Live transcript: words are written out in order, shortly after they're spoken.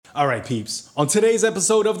All right, peeps. On today's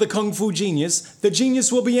episode of the Kung Fu Genius, the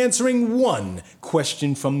genius will be answering one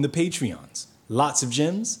question from the Patreons. Lots of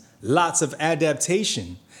gems, lots of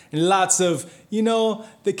adaptation, and lots of,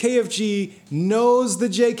 the KFG knows the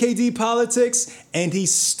JKD politics, and he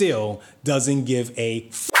still doesn't give a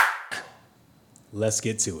f***. Let's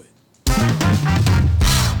get to it.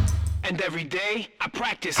 And every day, I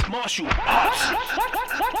practice martial arts.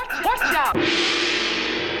 Watch out!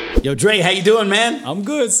 Yo, Dre, how you doing, man? I'm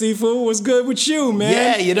good, Sifu. What's good with you,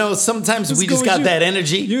 man? Yeah, sometimes we just got that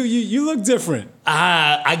energy. You look different.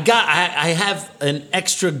 I have an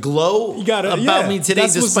extra glow about me today,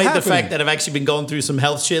 despite the fact that I've actually been going through some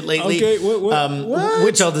health shit lately. Okay, what?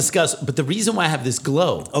 Which I'll discuss. But the reason why I have this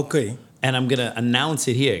glow, okay, and I'm gonna announce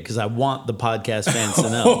it here because I want the podcast fans to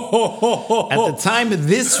know. At the time of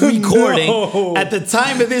this recording, oh,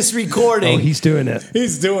 he's doing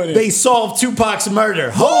it. They solved Tupac's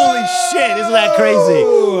murder. Holy shit! Isn't that crazy?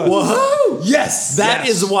 Whoa! Yes, that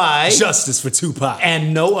is why justice for Tupac,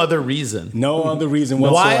 and no other reason. No other reason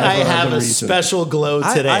whatsoever. Why I have a special glow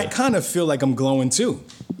today. I kind of feel like I'm glowing too.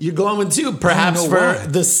 You're glowing too, perhaps for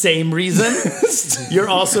the same reason. You're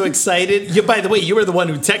also excited. By the way, you were the one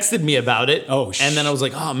who texted me about it. Oh, and then I was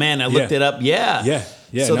like, oh man, I looked it up. Yeah.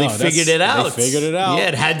 So they figured it out. Yeah,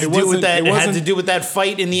 it had to do with that. It had to do with that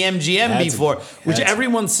fight in the MGM before, which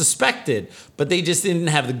everyone suspected, but they just didn't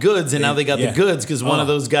have the goods, and now they got the goods because one of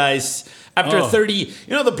those guys. After 30,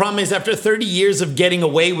 the problem is after 30 years of getting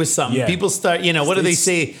away with something, people start, what do they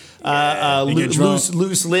say?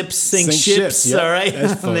 Loose lips sink ships. Yep. All right,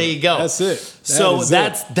 there you go. That's it.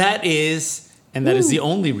 That is the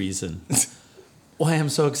only reason why I'm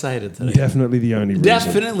so excited today. Definitely the only reason.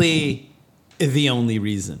 Definitely the only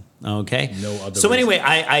reason. Okay. No other. So anyway,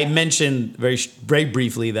 I mentioned very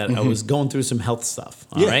briefly that I was going through some health stuff.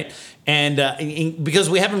 All right, and because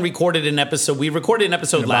we haven't recorded an episode, we recorded an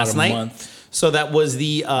episode last night. Month. So that was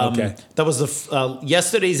the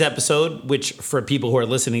yesterday's episode, which for people who are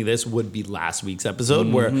listening to this would be last week's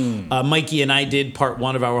episode, where Mikey and I did part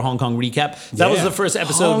one of our Hong Kong recap. That was the first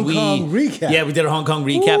episode. Hong Kong recap. Yeah, we did a Hong Kong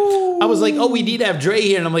recap. Ooh. I was like, oh, we need to have Dre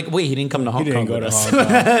here, and I'm like, wait, he didn't come to Hong Kong with us.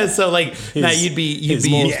 So now you'd be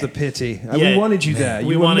the pity. We wanted you there.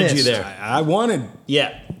 We wanted you there. I wanted.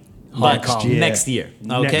 Yeah, Hong Kong next year.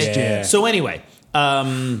 Okay. Next year. So anyway.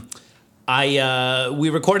 We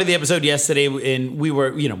recorded the episode yesterday, and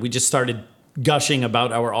we just started gushing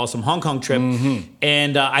about our awesome Hong Kong trip,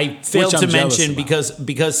 and I failed to mention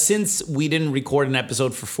because since we didn't record an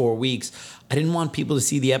episode for 4 weeks, I didn't want people to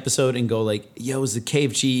see the episode and go like, "Yo, is the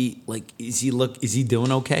KFG like? Is he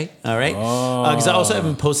doing okay? All right?" Because I also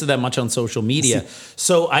haven't posted that much on social media,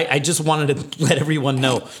 so I just wanted to let everyone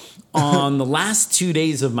know. On the last 2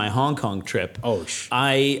 days of my Hong Kong trip,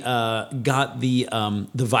 I got the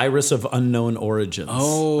virus of unknown origins.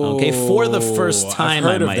 Oh, okay, for the first time,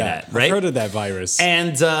 I might add. Right, I've heard of that virus,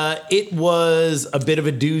 and it was a bit of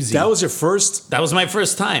a doozy. That was your first. That was my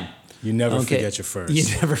first time. You never forget your first. You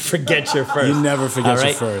never forget your first. You never forget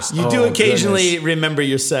your first. You do occasionally remember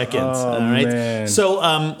your seconds. Oh, all right. Man. So,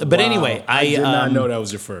 but anyway, I did not know that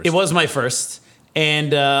was your first. It was my first.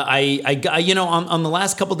 And I on the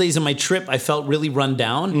last couple of days of my trip, I felt really run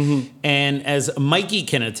down. And as Mikey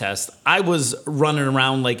can attest, I was running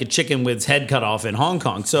around like a chicken with its head cut off in Hong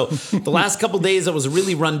Kong. So the last couple of days, I was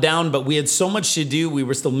really run down, but we had so much to do. We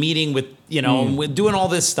were still meeting with, we're doing all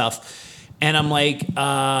this stuff. And I'm like,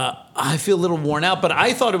 I feel a little worn out, but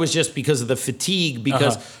I thought it was just because of the fatigue.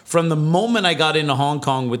 Because from the moment I got into Hong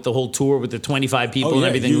Kong with the whole tour, with the 25 people and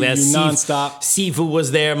everything, nonstop. Sifu was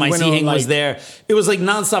there, my Sihing was there. It was like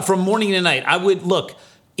nonstop from morning to night. I would look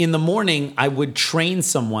in the morning. I would train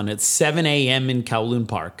someone at 7 a.m. in Kowloon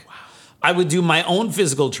Park. I would do my own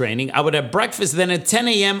physical training. I would have breakfast. Then at 10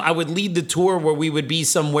 a.m., I would lead the tour where we would be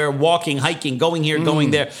somewhere walking, hiking, going here,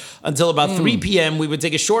 going there until about 3 p.m. We would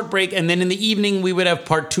take a short break. And then in the evening, we would have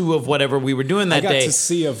part two of whatever we were doing that day. I got to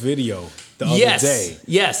see a video the other day.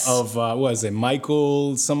 Yes. Of, what was it?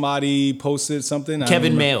 Michael, somebody posted something?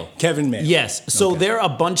 Kevin Mayle. Kevin Mayle. Yes. So there are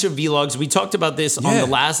a bunch of vlogs. We talked about this on the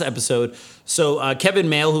last episode. So Kevin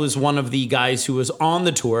Mayle, who is one of the guys who was on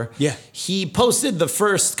the tour, he posted the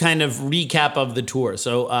first kind of recap of the tour.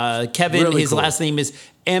 So Kevin, really his cool. last name is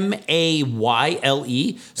Mayle.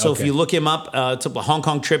 So if you look him up to the Hong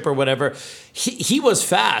Kong trip or whatever, he was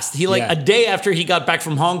fast. He a day after he got back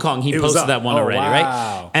from Hong Kong, he posted that one already,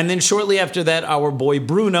 right? And then shortly after that, our boy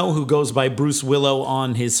Bruno, who goes by Bruce Willow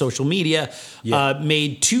on his social media,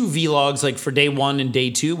 made 2 vlogs like for day 1 and day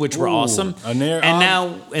 2, which were awesome. And they're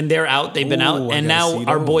out. They've been out. And now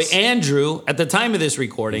our boy Andrew, at the time of this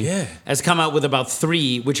recording, has come out with about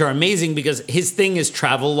 3, which are amazing because his thing is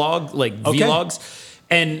travel log, like vlogs.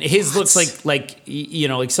 And his looks like you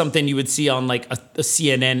know, like something you would see on like a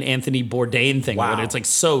CNN Anthony Bourdain thing. Wow. It's like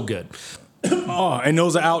so good. Oh, and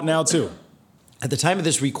those are out now too. At the time of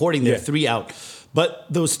this recording, there are 3 out. But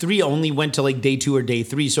those 3 only went to like day 2 or day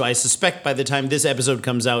 3. So I suspect by the time this episode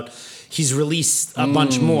comes out, he's released a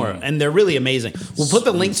bunch more. And they're really amazing. We'll put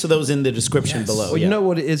the links to those in the description below. Well, you know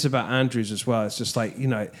what it is about Andrews as well? It's just like, you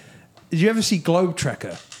know, did you ever see Globe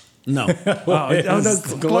Trekker? No.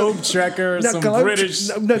 Globe Trekker, British.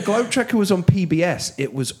 Globe Trekker was on PBS.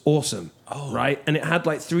 It was awesome, right? And it had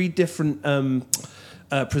like 3 different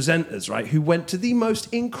presenters, right, who went to the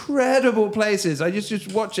most incredible places. I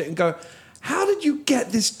just watch it and go, how did you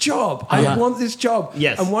get this job? I want this job.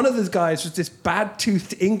 Yes. And one of those guys was this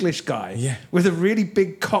bad-toothed English guy with a really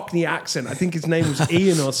big Cockney accent. I think his name was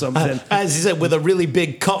Ian or something. As he said, with a really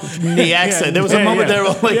big Cockney accent. There was a moment there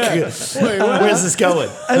where I'm like, where's this going?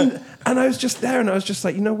 And I was just there, and I was just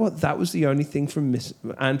like, you know what? That was the only thing from Miss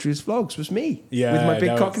Andrew's vlogs was me with my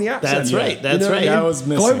big Cockney accent. That's right. That's right. That was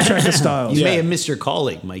missing. Globe Trekker style. You may have missed your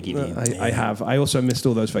calling, Mikey D. I have. I also missed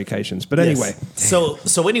all those vacations. But anyway. So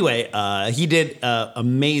anyway, he did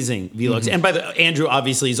amazing vlogs. And by the Andrew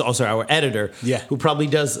obviously is also our editor, who probably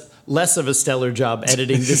does less of a stellar job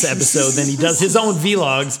editing this episode than he does his own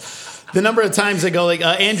vlogs. The number of times I go like,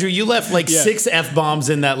 Andrew, you left like 6 F-bombs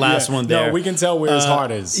in that last one there. No, we can tell where his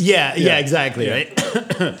heart is. Yeah, exactly, right?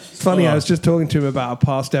 It's funny, I was just talking to him about a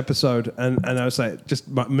past episode, and I was like, just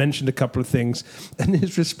mentioned a couple of things, and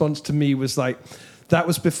his response to me was like, that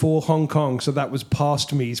was before Hong Kong, so that was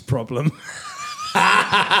past me's problem.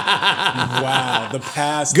 Wow, the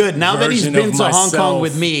past. Good. Now that he's been to Hong Kong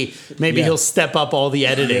with me, maybe he'll step up all the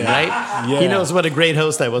editing, right? Yeah. He knows what a great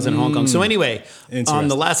host I was in Hong Kong. So anyway, on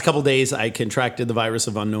the last couple days, I contracted the virus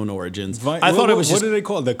of unknown origins. I thought it was just... What do they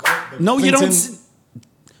call it? No, you don't...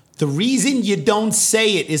 The reason you don't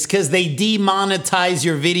say it is because they demonetize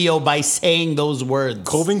your video by saying those words.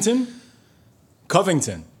 Covington?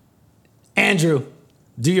 Andrew,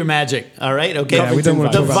 do your magic, all right? Okay. Yeah, we don't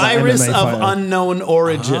want to the talk about virus that of MMA fighter. unknown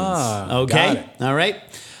origins. Okay, got it. all right.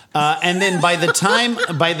 And then by the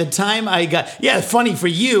time I got funny for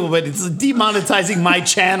you, but it's demonetizing my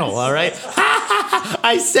channel. All right,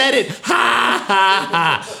 I said it.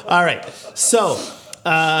 All right, so.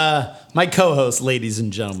 My co-host, ladies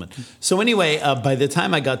and gentlemen. So anyway, by the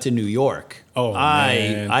time I got to New York,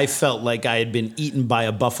 I felt like I had been eaten by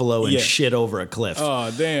a buffalo and shit over a cliff.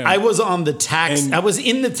 Oh, damn. I was on the taxi. I was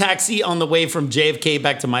in the taxi on the way from JFK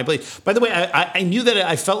back to my place. By the way, I knew that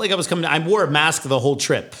I felt like I was coming. I wore a mask the whole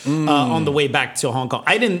trip on the way back to Hong Kong.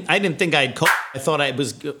 I didn't think I had COVID. I thought I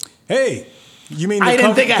was. Hey. You mean I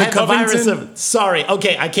didn't think I had the virus Covington? Sorry.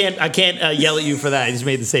 Okay, I can't yell at you for that. I just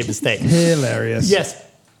made the same mistake. Hilarious. Yes.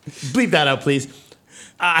 Bleep that out, please.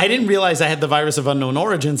 I didn't realize I had the virus of unknown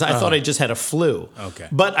origins. I thought I just had a flu. Okay.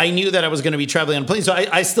 But I knew that I was going to be traveling on a plane. So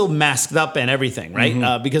I still masked up and everything,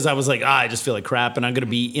 right? Because I was like, I just feel like crap. And I'm going to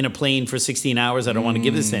be in a plane for 16 hours. I don't want to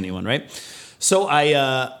give this to anyone, right? So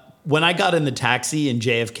when I got in the taxi in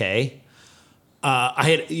JFK, I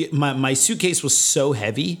had my suitcase was so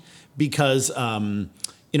heavy because...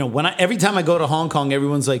 every time I go to Hong Kong,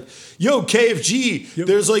 everyone's like, yo, KFG,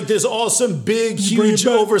 there's like this awesome, big, huge,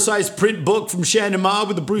 oversized print book from Shannon Ma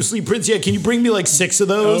with the Bruce Lee prints. Yeah, can you bring me like 6 of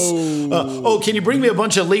those? Can you bring me a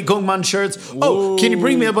bunch of Lee Kong Man shirts? Oh, can you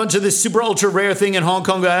bring me a bunch of this super ultra rare thing in Hong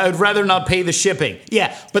Kong? I'd rather not pay the shipping.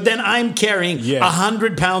 Yeah, but then I'm carrying a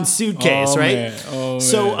 100-pound suitcase, right?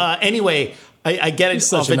 So anyway, I get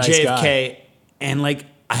it off at JFK and like,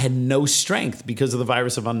 I had no strength because of the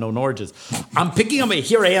virus of unknown origins. I'm picking up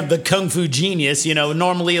here I am, the Kung Fu genius,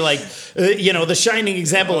 normally like, the shining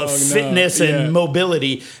example of fitness and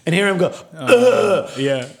mobility. And here I'm going,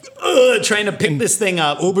 trying to pick this thing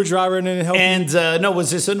up. Uber driver didn't help you? And no,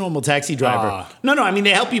 was this a normal taxi driver? No, I mean,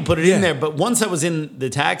 they help you put it in there. But once I was in the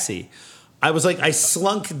taxi, I was like, I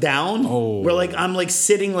slunk down where like I'm like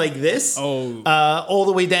sitting like this all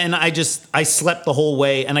the way down. I slept the whole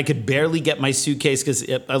way and I could barely get my suitcase because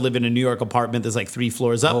I live in a New York apartment that's like 3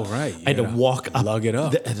 floors up. Oh, right. I had to walk up. Lug it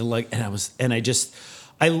up.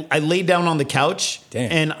 I laid down on the couch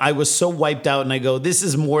and I was so wiped out and I go, this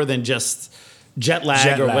is more than just jet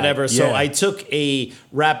lag or whatever. So I took a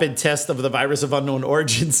rapid test of the virus of unknown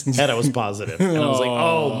origins and I was positive. And I was like,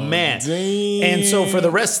 oh man. Damn. And so for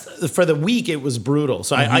the week, it was brutal.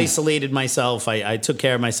 So I isolated myself. I took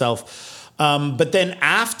care of myself. But then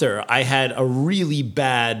after I had a really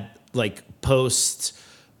bad like post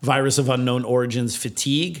virus of unknown origins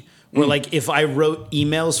fatigue where like if I wrote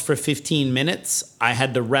emails for 15 minutes, I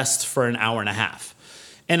had to rest for an hour and a half.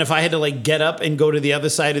 And if I had to like get up and go to the other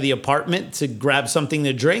side of the apartment to grab something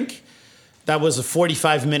to drink, that was a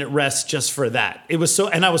 45-minute rest just for that. It was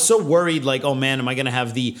and I was so worried, like, oh man, am I going to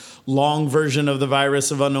have the long version of the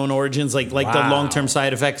virus of unknown origins, like the long-term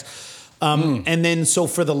side effects? And then, so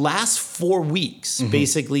for the last 4 weeks,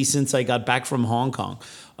 basically since I got back from Hong Kong,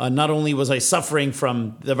 not only was I suffering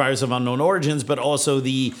from the virus of unknown origins, but also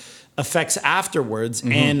the effects afterwards.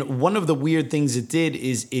 And one of the weird things it did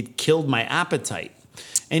is it killed my appetite.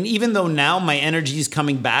 And even though now my energy is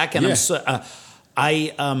coming back, and I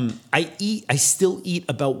still eat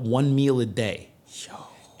about 1 meal a day.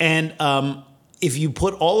 And if you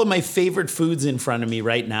put all of my favorite foods in front of me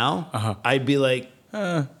right now, I'd be like,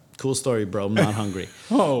 cool story, bro. I'm not hungry.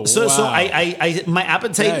 So my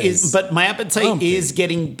appetite is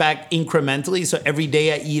getting back incrementally. So every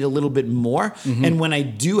day I eat a little bit more. And when I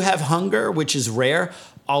do have hunger, which is rare,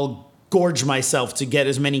 I'll gorge myself to get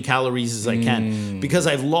as many calories as I can, because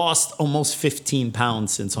I've lost almost 15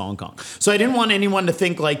 pounds since Hong Kong. So I didn't want anyone to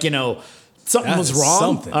think like, something was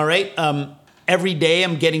wrong. All right. Every day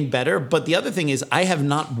I'm getting better. But the other thing is I have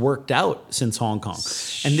not worked out since Hong Kong.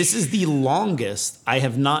 And this is the longest I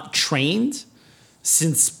have not trained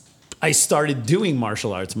since I started doing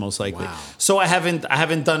martial arts, most likely. Wow. So I haven't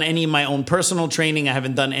done any of my own personal training. I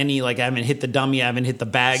haven't done any, I haven't hit the dummy. I haven't hit the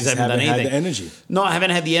bags. I haven't done anything. Had the energy. No, I haven't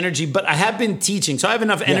had the energy, but I have been teaching. So I have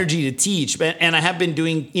enough energy to teach. And I have been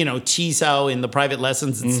doing, chi sao in the private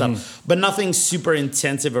lessons and stuff, but nothing super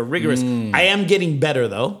intensive or rigorous. I am getting better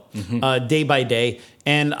though, day by day.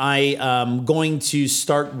 And I am going to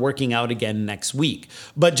start working out again next week.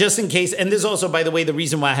 But just in case, and this is also, by the way, the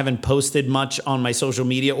reason why I haven't posted much on my social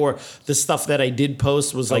media, or the stuff that I did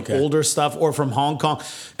post was like older stuff, or from Hong Kong.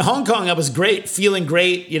 In Hong Kong, I was great, feeling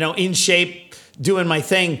great, in shape, doing my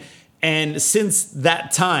thing. And since that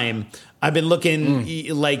time, I've been looking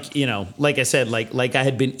like I said, like I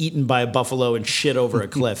had been eaten by a buffalo and shit over a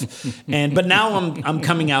cliff. But now I'm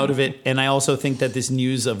coming out of it. And I also think that this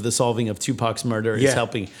news of the solving of Tupac's murder is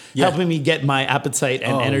helping me get my appetite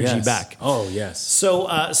and energy back. Oh, yes.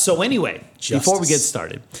 So anyway, before we get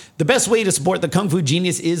started, the best way to support the Kung Fu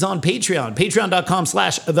Genius is on Patreon.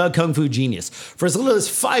 Patreon.com/The Kung Fu Genius. For as little as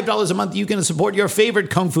 $5 a month, you can support your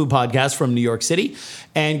favorite Kung Fu podcast from New York City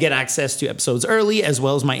and get access to episodes early, as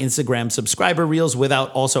well as my Instagram subscriber reels,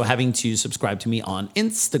 without also having to subscribe to me on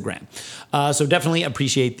Instagram. So definitely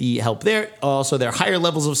appreciate the help there. Also, there are higher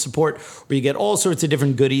levels of support where you get all sorts of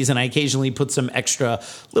different goodies, and I occasionally put some extra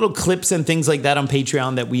little clips and things like that on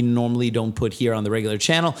Patreon that we normally don't put here on the regular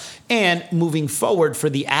channel. And moving forward, for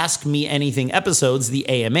the Ask Me Anything episodes, the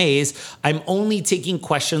AMAs, I'm only taking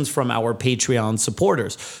questions from our Patreon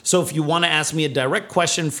supporters. So if you want to ask me a direct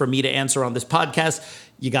question for me to answer on this podcast,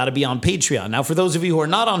 you got to be on Patreon. Now, for those of you who are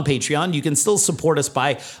not on Patreon, you can still support us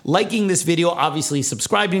by liking this video, obviously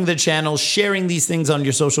subscribing to the channel, sharing these things on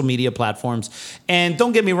your social media platforms. And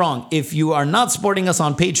don't get me wrong, if you are not supporting us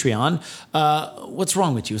on Patreon, what's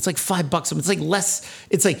wrong with you? It's like $5. It's like less.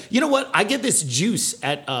 It's like, you know what? I get this juice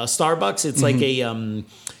at Starbucks.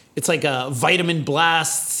 It's like a vitamin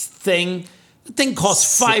blast thing. The thing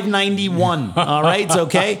costs $5.91. All right, it's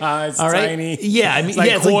okay. It's all right? tiny. Yeah, I mean, it's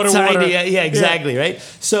like tiny. Yeah, exactly. Right.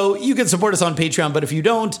 So you can support us on Patreon, but if you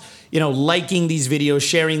don't, liking these videos,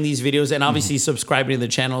 sharing these videos, and obviously subscribing to the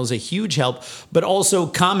channel is a huge help. But also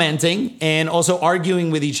commenting and also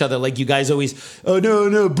arguing with each other, like you guys always. Oh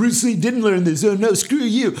no, Bruce Lee didn't learn this. Oh no, screw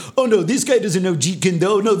you. Oh no, this guy doesn't know Jeet Kune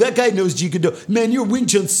Do. No, that guy knows Jeet Kune Do. Man, your Wing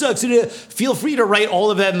Chun sucks. Feel free to write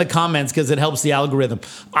all of that in the comments because it helps the algorithm.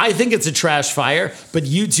 I think it's a trash fire, but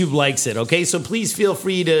YouTube likes it, okay? So please feel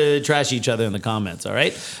free to trash each other in the comments, all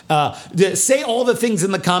right? Say all the things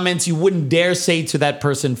in the comments you wouldn't dare say to that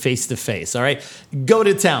person face to face, all right? Go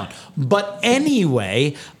to town. But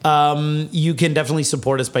anyway, you can definitely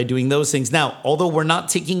support us by doing those things. Now, although we're not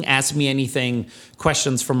taking Ask Me Anything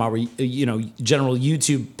questions from our general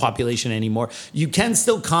YouTube population anymore, you can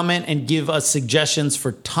still comment and give us suggestions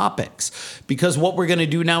for topics, because what we're going to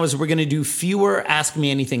do now is we're going to do fewer Ask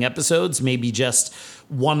Me Anything episodes, maybe just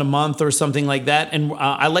one a month or something like that. And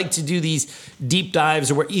I like to do these deep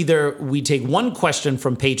dives where either we take one question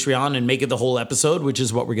from Patreon and make it the whole episode, which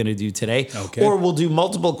is what we're going to do today, or we'll do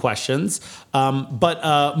multiple questions.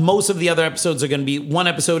 But most of the other episodes are going to be one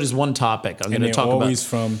episode is one topic. I'm going to talk about always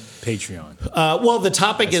from Patreon. Well, the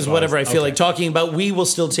topic is whatever I feel like talking about. We will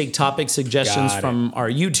still take topic suggestions from our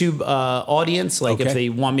YouTube audience, like if they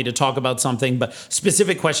want me to talk about something, but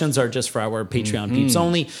specific questions are just for our Patreon peeps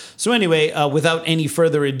only. So anyway, without any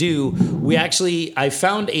further ado, I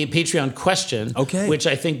found a Patreon question, which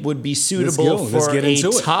I think would be suitable for a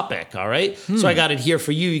topic. All right. So I got it here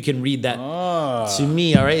for you. You can read that to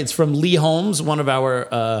me. All right. It's from Lee Holmes, one of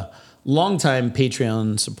our longtime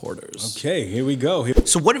Patreon supporters. Okay, here we go.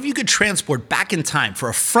 So what if you could transport back in time for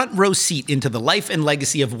a front row seat into the life and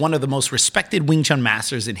legacy of one of the most respected Wing Chun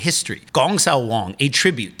masters in history? Gong Sao Wong, a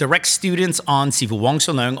tribute direct students on Sifu Wong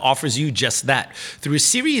Sun Leung, offers you just that. Through a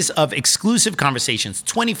series of exclusive conversations,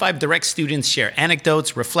 25 direct students share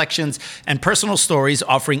anecdotes, reflections, and personal stories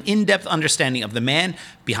offering in-depth understanding of the man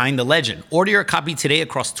behind the legend. Order your copy today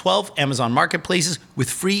across 12 Amazon marketplaces with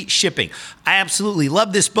free shipping. I absolutely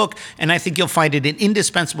love this book, and I think you'll find it an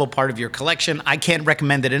indispensable part of your collection. I can't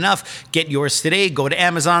recommend it enough. Get yours today. Go to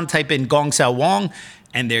Amazon, type in Gong Sao Wong,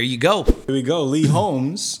 and there you go. Here we go. Lee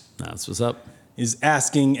Holmes That's what's up. is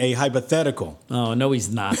asking a hypothetical. Oh, no,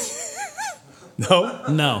 he's not. No?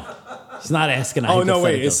 No. He's not asking a Oh, no, wait.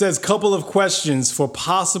 hypothetical. It says couple of questions for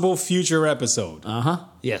possible future episode.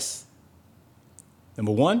 Yes.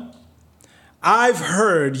 Number 1, I've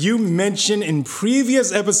heard you mention in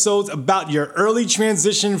previous episodes about your early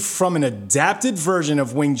transition from an adapted version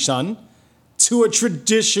of Wing Chun to a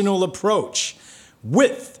traditional approach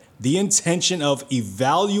with the intention of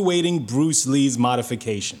evaluating Bruce Lee's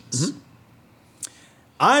modifications.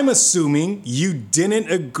 I'm assuming you didn't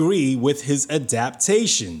agree with his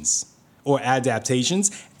adaptations,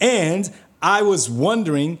 and I was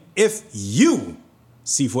wondering if you,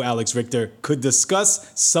 Sifu Alex Richter, could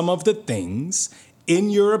discuss some of the things, in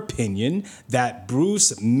your opinion, that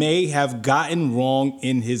Bruce may have gotten wrong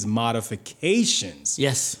in his modifications.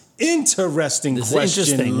 Yes. Interesting This is question,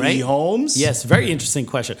 interesting, Lee right? Holmes. Yes, very interesting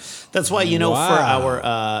question. That's why, for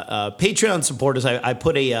our Patreon supporters, I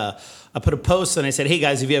put a post and I said, hey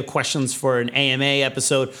guys, if you have questions for an AMA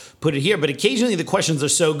episode, put it here. But occasionally the questions are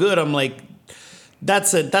so good, I'm like,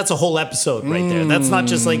 that's a whole episode right there. That's not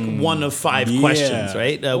just like one of 5 questions,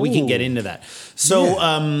 right? We can get into that.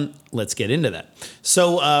 So let's get into that.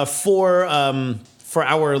 So for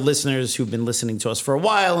our listeners who've been listening to us for a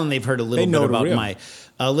while and they've heard a little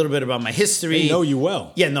bit about my history. They know you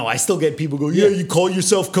well. Yeah, no, I still get people go, yeah, you call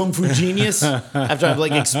yourself Kung Fu Genius? After I've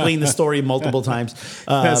explained the story multiple times.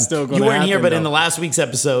 That's still gonna you weren't here, happen, but though. in the last week's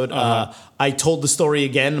episode, I told the story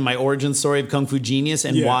again, my origin story of Kung Fu Genius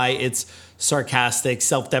and why it's sarcastic,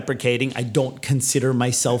 self-deprecating. I don't consider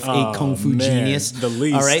myself a Kung Fu genius. The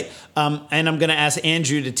least. All right? And I'm going to ask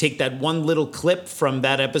Andrew to take that one little clip from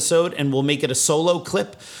that episode and we'll make it a solo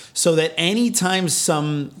clip so that anytime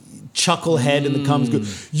some chucklehead in the comments go,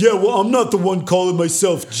 yeah, well, I'm not the one calling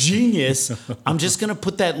myself genius. I'm just going to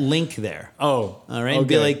put that link there. Oh. All right? And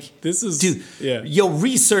be like, this is, dude, yeah. yo,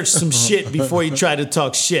 research some shit before you try to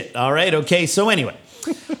talk shit. All right? Okay? So anyway.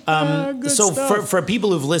 So for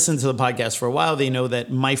people who've listened to the podcast for a while, they know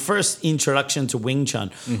that my first introduction to Wing Chun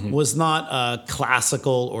was not a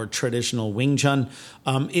classical or traditional Wing Chun.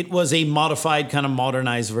 It was a modified, kind of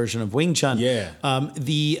modernized version of Wing Chun. Yeah.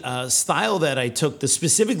 The style that I took, the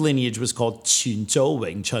specific lineage was called Chun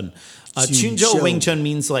Wing Chun. Chun Wing Chun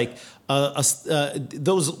means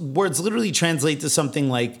those words literally translate to something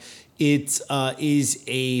like it is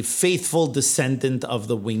a faithful descendant of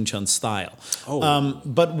the Wing Chun style.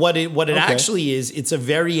 But what it actually is, it's a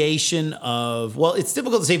variation of, well, it's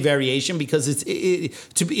difficult to say variation because it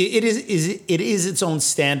is its own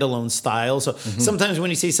standalone style. So sometimes when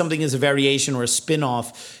you say something is a variation or a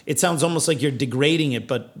spin-off, it sounds almost like you're degrading it,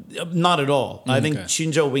 but not at all. I think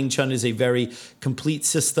Chunzhou Wing Chun is a very complete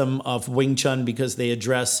system of Wing Chun because they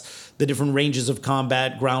address the different ranges of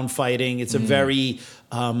combat, ground fighting. It's a very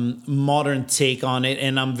modern take on it,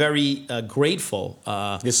 and I'm very grateful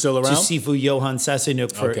It's still around? to Sifu Johan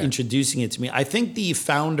Sassenuk for introducing it to me. I think the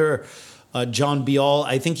founder, John Bial,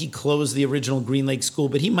 I think he closed the original Green Lake School,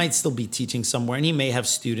 but he might still be teaching somewhere, and he may have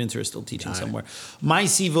students who are still teaching somewhere. My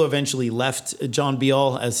Sifu eventually left John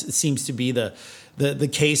Bial, as it seems to be the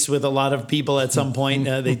case with a lot of people at some point.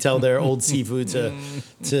 They tell their old Sifu to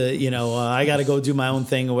I got to go do my own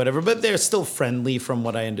thing or whatever, but they're still friendly from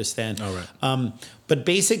what I understand. All right. But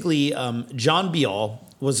basically, John Bial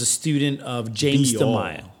was a student of James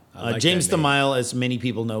DeMille. James DeMille, as many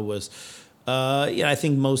people know, was, I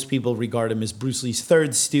think most people regard him as Bruce Lee's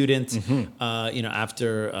third student,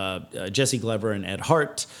 after Jesse Glover and Ed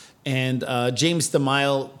Hart. And James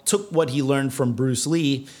DeMille took what he learned from Bruce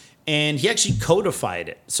Lee and he actually codified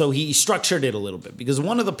it. So he structured it a little bit because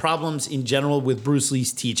one of the problems in general with Bruce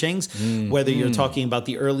Lee's teachings, whether you're talking about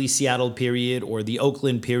the early Seattle period or the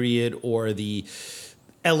Oakland period or the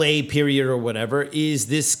LA period or whatever, is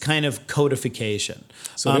this kind of codification.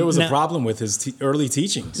 So there was a problem with his early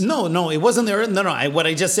teachings. No, it wasn't there. No. What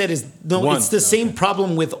I just said is, it's the same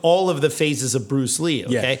problem with all of the phases of Bruce Lee,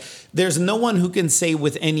 okay? Yeah. There's no one who can say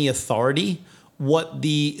with any authority what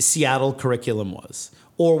the Seattle curriculum was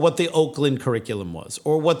or what the Oakland curriculum was,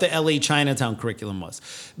 or what the LA Chinatown curriculum was.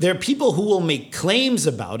 There are people who will make claims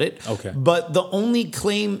about it, but the only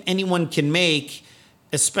claim anyone can make,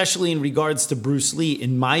 especially in regards to Bruce Lee,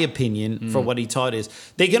 in my opinion, for what he taught, is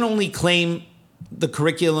they can only claim the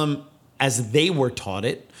curriculum as they were taught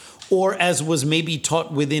it, or as was maybe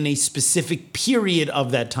taught within a specific period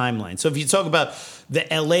of that timeline. So if you talk about the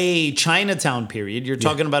LA Chinatown period, you're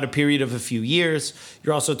talking about a period of a few years.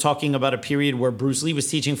 You're also talking about a period where Bruce Lee was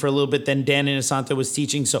teaching for a little bit, then Dan Inosanto was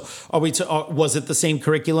teaching. So was it the same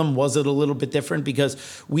curriculum? Was it a little bit different?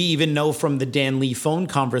 Because we even know from the Dan Lee phone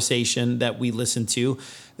conversation that we listened to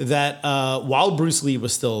that while Bruce Lee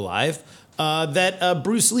was still alive, that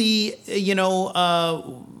Bruce Lee,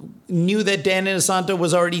 knew that Dan Inosanto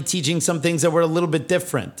was already teaching some things that were a little bit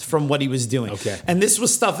different from what he was doing. And this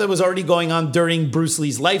was stuff that was already going on during Bruce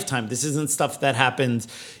Lee's lifetime. This isn't stuff that happened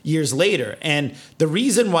years later. And the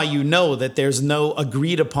reason why you know that there's no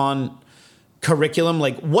agreed upon curriculum,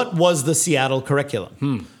 like what was the Seattle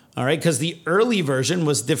curriculum? All right, because the early version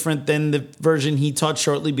was different than the version he taught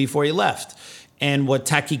shortly before he left. And what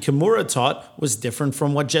Taki Kimura taught was different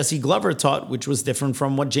from what Jesse Glover taught, which was different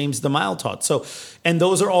from what James DeMille taught. So, and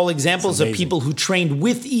those are all examples of people who trained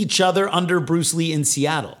with each other under Bruce Lee in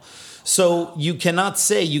Seattle. So you cannot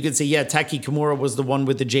say, you could say, yeah, Taki Kimura was the one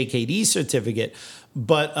with the JKD certificate,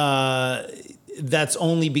 but that's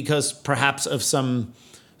only because perhaps of some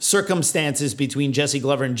circumstances between Jesse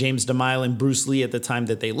Glover and James DeMille and Bruce Lee at the time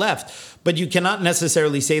that they left. But you cannot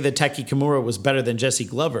necessarily say that Taki Kimura was better than Jesse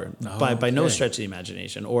Glover by no stretch of the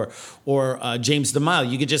imagination, or James DeMille.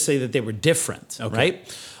 You could just say that they were different, right?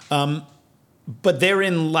 But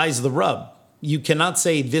therein lies the rub. You cannot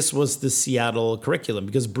say this was the Seattle curriculum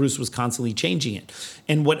because Bruce was constantly changing it.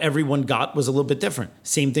 And what everyone got was a little bit different.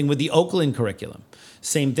 Same thing with the Oakland curriculum.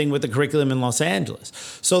 Same thing with the curriculum in Los Angeles.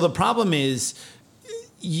 So the problem is,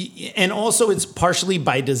 and also it's partially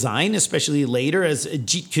by design, especially later as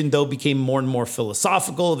Jeet Kune Do became more and more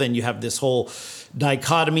philosophical. Then you have this whole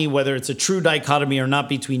dichotomy, whether it's a true dichotomy or not,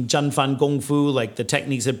 between Jun Fan Kung Fu, like the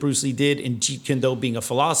techniques that Bruce Lee did, and Jeet Kune Do being a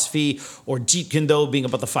philosophy, or Jeet Kune Do being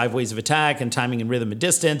about the 5 ways of attack and timing and rhythm and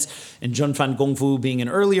distance, and Jun Fan Kung Fu being an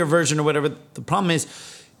earlier version or whatever. The problem is,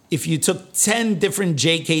 if you took 10 different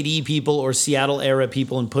JKD people or Seattle era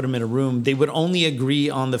people and put them in a room, they would only agree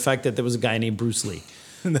on the fact that there was a guy named Bruce Lee.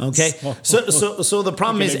 Okay, so the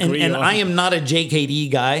problem is, and I am not a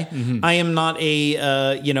JKD guy. I am not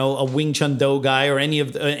a Wing Chun Do guy or any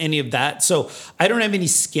of that. So I don't have any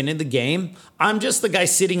skin in the game. I'm just the guy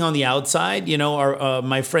sitting on the outside.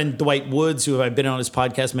 My friend Dwight Woods, who I've been on his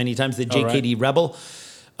podcast many times, the JKD Rebel.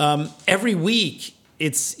 Every week,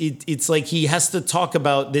 it's like he has to talk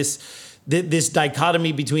about this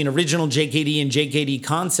dichotomy between original JKD and JKD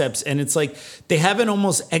concepts. And it's like they have an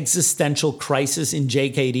almost existential crisis in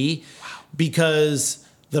JKD because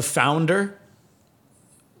the founder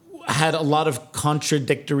had a lot of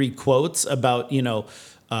contradictory quotes about,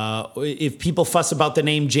 if people fuss about the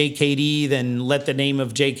name JKD, then let the name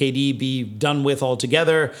of JKD be done with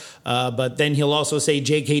altogether. But then he'll also say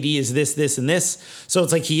JKD is this, this, and this. So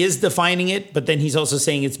it's like he is defining it, but then he's also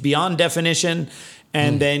saying it's beyond definition.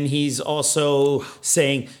 And then he's also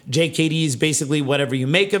saying JKD is basically whatever you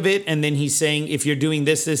make of it. And then he's saying if you're doing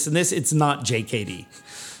this, this, and this, it's not JKD.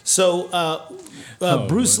 So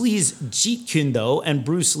Bruce Lee's Jeet Kune Do and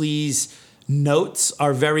Bruce Lee's notes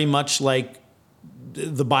are very much like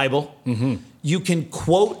the Bible. You can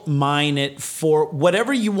quote mine it for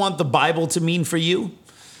whatever you want the Bible to mean for you.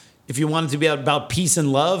 If you want it to be about peace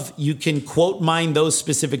and love, you can quote mine those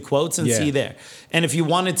specific quotes and see there. And if you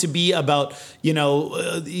want it to be about,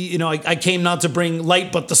 I came not to bring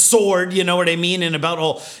light but the sword, you know what I mean? And about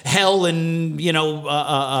all hell and,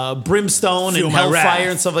 brimstone and hellfire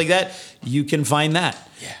and stuff like that, you can find that.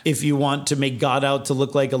 Yeah. If you want to make God out to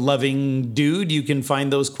look like a loving dude, you can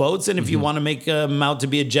find those quotes. And if you want to make him out to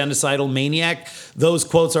be a genocidal maniac, those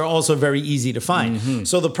quotes are also very easy to find.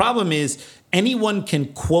 So the problem is anyone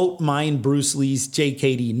can quote mine Bruce Lee's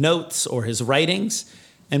JKD notes or his writings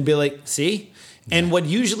and be like, see? And what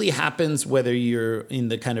usually happens, whether you're in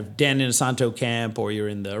the kind of Dan Inosanto camp or you're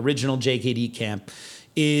in the original JKD camp,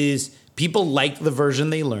 is people like the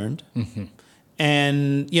version they learned.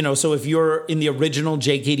 And, so if you're in the original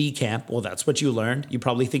JKD camp, well, that's what you learned. You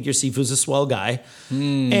probably think your Sifu's a swell guy.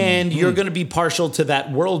 And you're going to be partial to that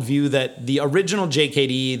worldview that the original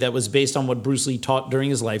JKD that was based on what Bruce Lee taught during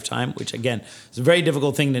his lifetime, which, again, is a very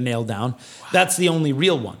difficult thing to nail down. That's the only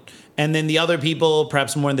real one. And then the other people,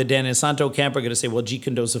 perhaps more in the Dan Santo camp, are going to say, well, Jeet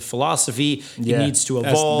Kune Do is a philosophy. Yeah. It needs to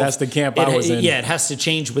evolve. That's the camp I was in. Yeah, it has to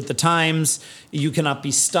change with the times. You cannot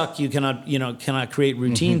be stuck. You cannot create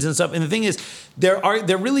routines and stuff. And the thing is, there are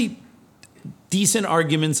really decent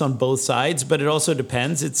arguments on both sides, but it also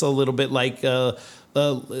depends. It's a little bit like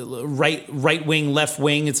right wing, left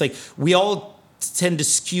wing. It's like we all tend to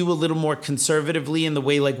skew a little more conservatively in the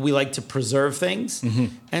way like we like to preserve things,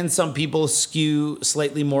 and some people skew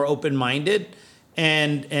slightly more open-minded.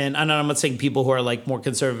 And I'm not saying people who are like more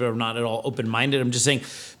conservative are not at all open-minded. I'm just saying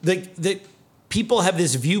that people have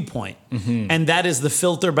this viewpoint, and that is the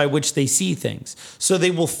filter by which they see things. So they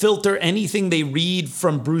will filter anything they read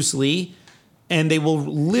from Bruce Lee, and they will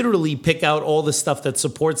literally pick out all the stuff that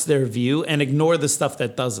supports their view and ignore the stuff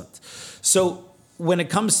that doesn't. So when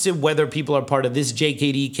it comes to whether people are part of this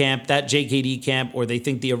JKD camp, that JKD camp, or they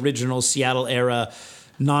think the original Seattle era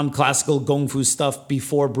non-classical Kung Fu stuff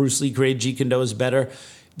before Bruce Lee created Jeet Kune Do is better,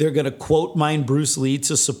 they're going to quote mine Bruce Lee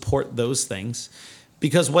to support those things.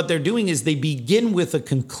 Because what they're doing is they begin with a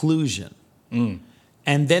conclusion,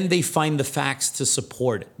 and then they find the facts to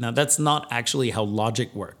support it. Now, that's not actually how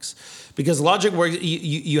logic works. Because logic works,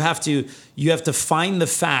 you have to find the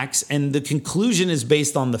facts, and the conclusion is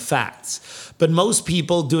based on the facts. But most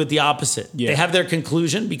people do it the opposite. Yeah. They have their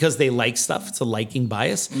conclusion because they like stuff. It's a liking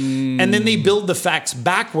bias. And then they build the facts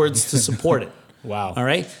backwards to support it. Wow. All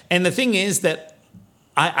right? And the thing is that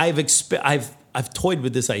I've toyed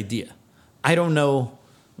with this idea. I don't know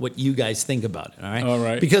what you guys think about it, all right? All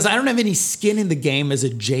right. Because I don't have any skin in the game as a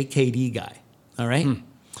JKD guy, all right?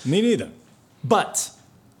 Me neither. But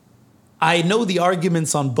I know the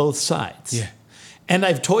arguments on both sides. Yeah. And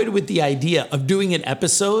I've toyed with the idea of doing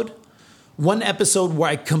one episode where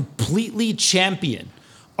I completely champion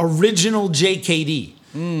original JKD.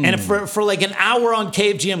 And for like an hour on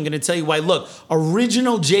KFG, I'm going to tell you why. Look,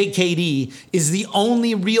 original JKD is the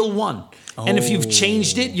only real one. And if you've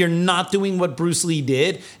changed it, you're not doing what Bruce Lee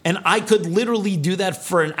did. And I could literally do that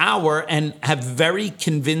for an hour and have very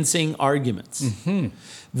convincing arguments.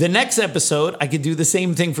 The next episode, I could do the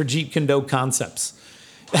same thing for Jeet Kune Do concepts.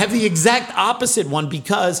 Have the exact opposite one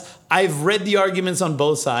because I've read the arguments on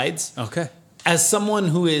both sides. Okay. As someone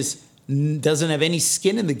who doesn't have any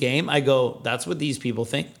skin in the game, I go, that's what these people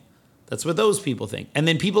think. That's what those people think. And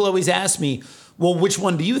then people always ask me, well, which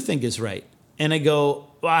one do you think is right? And I go,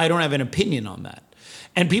 well, I don't have an opinion on that.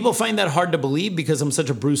 And people find that hard to believe because I'm such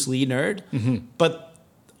a Bruce Lee nerd. But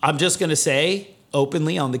I'm just going to say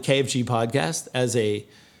openly on the KFG podcast as an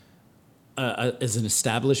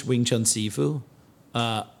established Wing Chun Sifu,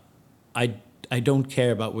 I don't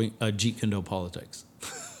care about Jeet Kune Do politics.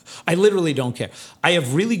 I literally don't care. I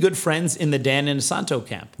have really good friends in the Dan Inosanto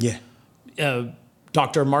camp. Yeah.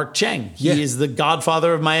 Dr. Mark Cheng. He is the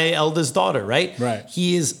godfather of my eldest daughter, right? Right.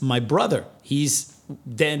 He is my brother. He's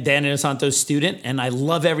Dan Inosanto's student, and I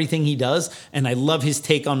love everything he does, and I love his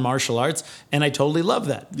take on martial arts, and I totally love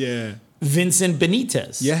that. Yeah. Vincent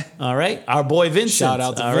Benitez. Yeah. All right. Our boy Vincent. Shout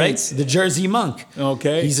out to Vince. Right? The Jersey Monk.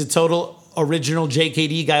 Okay. He's a total original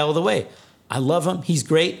JKD guy all the way. I love him. He's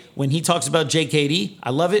great. When he talks about JKD, I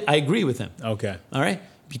love it. I agree with him. Okay. All right?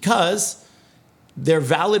 Because they're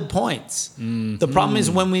valid points. The problem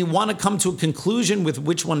is when we want to come to a conclusion with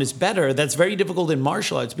which one is better, that's very difficult in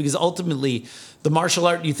martial arts because ultimately the martial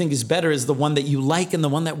art you think is better is the one that you like and the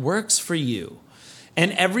one that works for you.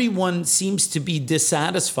 And everyone seems to be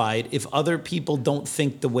dissatisfied if other people don't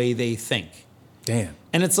think the way they think. Damn.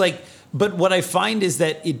 And it's like, but what I find is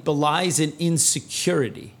that it belies in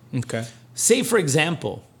insecurity. Okay. Say, for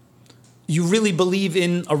example, you really believe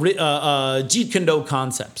in Jeet Kune Do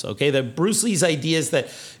concepts, okay? That Bruce Lee's idea is that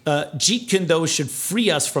Jeet Kune Do should free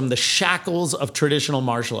us from the shackles of traditional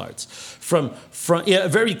martial arts, from a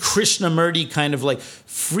very Krishnamurti kind of like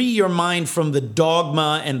free your mind from the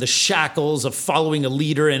dogma and the shackles of following a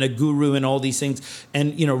leader and a guru and all these things,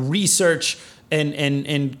 and research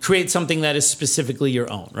and create something that is specifically your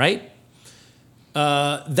own, right?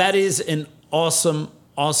 That is an awesome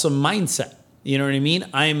mindset. You know what I mean?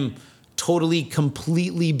 I'm totally,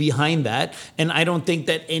 completely behind that. And I don't think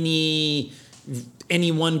that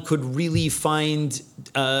anyone could really find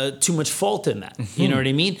too much fault in that. You know what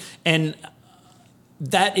I mean? And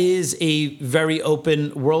that is a very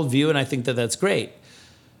open worldview, and I think that that's great.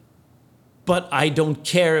 But I don't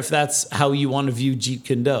care if that's how you want to view Jeet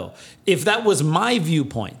Kune Do. If that was my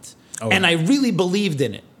viewpoint, and I really believed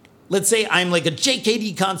in it, let's say I'm like a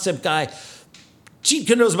JKD concept guy, Jeet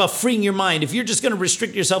Kune Do is about freeing your mind. If you're just going to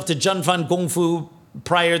restrict yourself to Jun Fan Kung Fu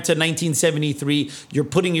prior to 1973, you're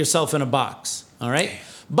putting yourself in a box, all right?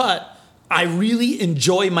 But I really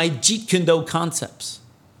enjoy my Jeet Kune Do concepts.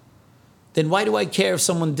 then why do I care if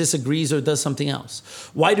someone disagrees or does something else?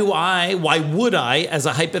 Why would I, as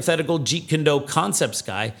a hypothetical Jeet Kune Do concepts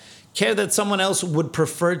guy, care that someone else would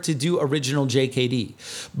prefer to do original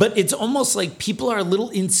JKD? But it's almost like people are a little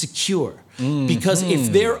insecure because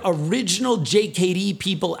if they're original JKD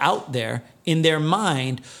people out there, in their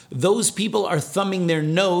mind, those people are thumbing their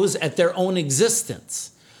nose at their own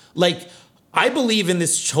existence. Like, I believe in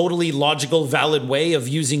this totally logical, valid way of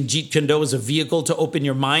using Jeet Kune Do as a vehicle to open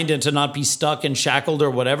your mind and to not be stuck and shackled or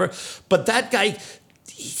whatever. But that guy,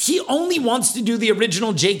 he only wants to do the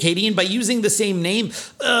original JKD, and by using the same name,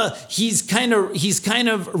 he's kind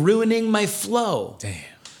of ruining my flow. Damn.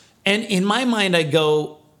 And in my mind, I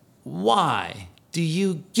go, why do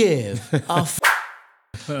you give a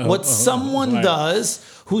what someone does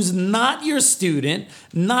who's not your student,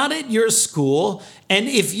 not at your school, and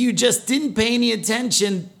if you just didn't pay any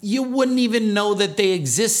attention, you wouldn't even know that they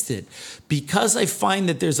existed? Because I find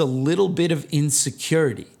that there's a little bit of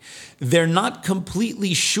insecurity. They're not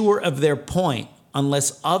completely sure of their point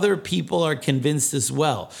unless other people are convinced as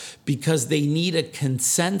well, because they need a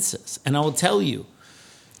consensus. And I will tell you,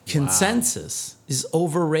 consensus is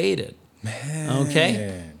overrated. Man.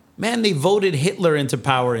 Okay? Man, they voted Hitler into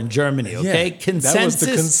power in Germany, okay? Yeah, consensus, that was the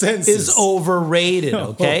consensus is overrated,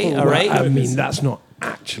 okay? All right? I mean, that's not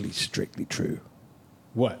actually strictly true.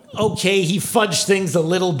 What? Okay, he fudged things a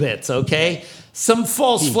little bit, okay? Some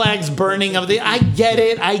false flags burning of the... I get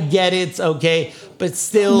it, okay? But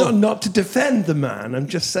still... Not to defend the man. I'm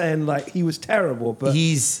just saying, like, he was terrible, but...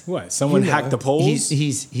 He's... What? Someone hacked the polls?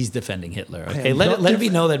 He's defending Hitler, okay? Let me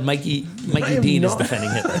know that Mikey Dean is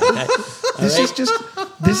defending Hitler, okay? This is just...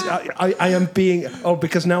 I am being... Oh,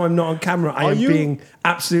 because now I'm not on camera, I am being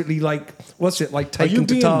absolutely, like... What's it? Like, taken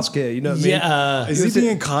to task here, you know what I mean? Yeah. Is he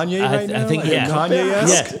being Kanye right now? I think, yeah.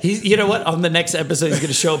 Kanye-esque? Yeah. You know what? On the next episode, he's going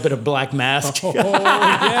to show up in a black mask. Oh,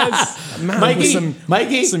 yes.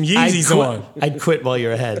 Mikey, some Yeezys on. I'd quit while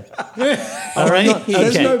you're ahead. All right?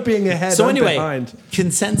 There's no being ahead. So I'm anyway, behind.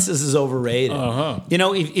 consensus is overrated. You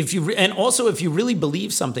know, if you really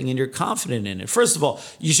believe something and you're confident in it, first of all,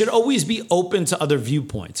 you should always be open to other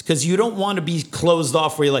viewpoints, because you don't want to be closed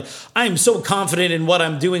off where you're like, I'm so confident in what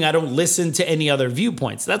I'm doing, I don't listen to any other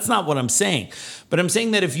viewpoints. That's not what I'm saying. But I'm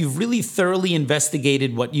saying that if you've really thoroughly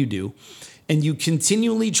investigated what you do and you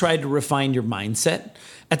continually try to refine your mindset,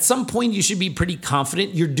 at some point you should be pretty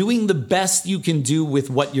confident you're doing the best you can do with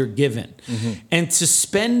what you're given. And to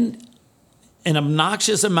spend an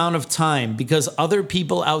obnoxious amount of time because other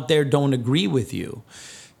people out there don't agree with you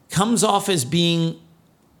comes off as being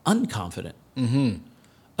unconfident.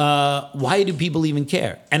 Why do people even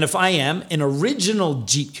care? And if I am an original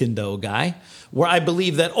Jeet Kune Do guy, where I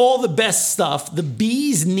believe that all the best stuff, the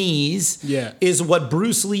bee's knees, is what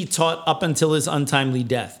Bruce Lee taught up until his untimely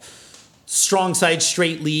death. Strong side,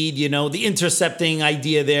 straight lead, you know, the intercepting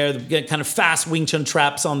idea there, the kind of fast Wing Chun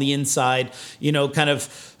traps on the inside, you know, kind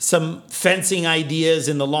of some fencing ideas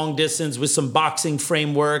in the long distance with some boxing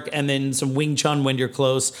framework, and then some Wing Chun when you're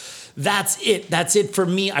close. That's it. That's it for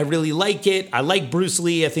me. I really like it. I like Bruce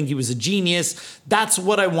Lee. I think he was a genius. That's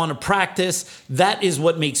what I want to practice. That is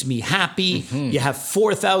what makes me happy. You have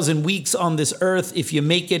 4,000 weeks on this earth. If you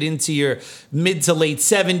make it into your mid to late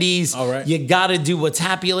 70s, all right, you got to do what's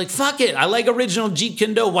happy. You're like, fuck it. I like original Jeet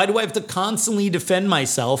Kune Do. Why do I have to constantly defend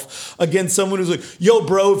myself against someone who's like, yo,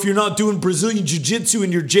 bro, if you're not doing Brazilian Jiu-Jitsu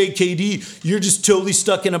and your JKD, you're just totally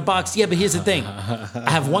stuck in a box. Yeah, but here's the thing. I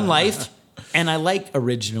have one life. And I like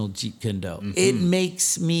original Jeet Kune Do. It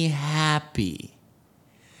makes me happy.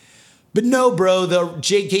 But no, bro, the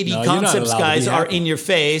JKD concepts guys are in your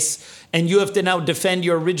face, and you have to now defend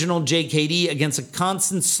your original JKD against a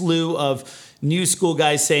constant slew of new school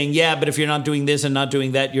guys saying, yeah, but if you're not doing this and not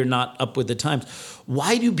doing that, you're not up with the times.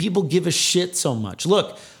 Why do people give a shit so much?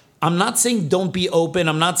 Look, I'm not saying don't be open.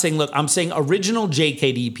 I'm not saying, look, I'm saying original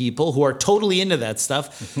JKD people who are totally into that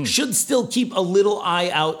stuff should still keep a little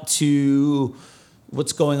eye out to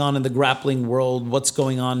what's going on in the grappling world, what's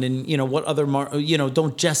going on in, you know, what other,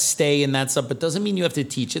 don't just stay in that stuff. But doesn't mean you have to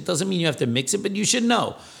teach it. Doesn't mean you have to mix it, but you should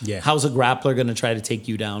know. How's a grappler going to try to take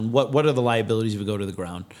you down? What are the liabilities if you go to the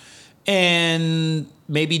ground? And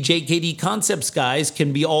maybe JKD concepts guys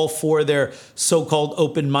can be all for their so-called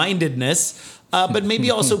open-mindedness, but maybe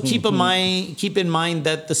also keep in mind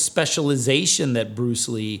that the specialization that Bruce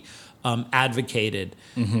Lee advocated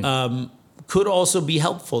could also be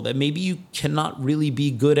helpful, that maybe you cannot really be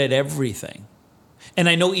good at everything. And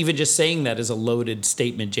I know even just saying that is a loaded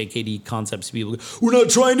statement, JKD concepts people go, we're not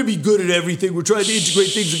trying to be good at everything, we're trying to integrate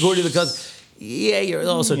things according to the concept. you're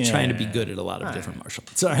also trying to be good at a lot of different martial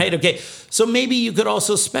arts. All right, okay. So maybe you could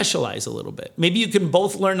also specialize a little bit. Maybe you can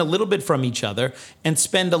both learn a little bit from each other and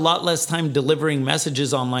spend a lot less time delivering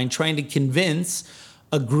messages online trying to convince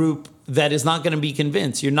a group that is not going to be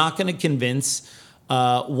convinced. You're not going to convince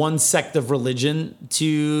one sect of religion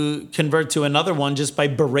to convert to another one just by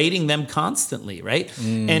berating them constantly, right?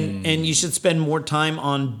 And you should spend more time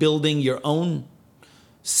on building your own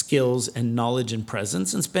skills and knowledge and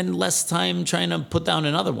presence and spend less time trying to put down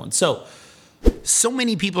another one. So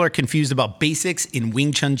many people are confused about basics in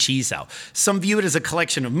Wing Chun Chi Sao. Some view it as a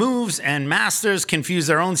collection of moves, and masters confuse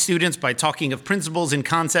their own students by talking of principles and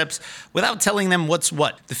concepts without telling them what's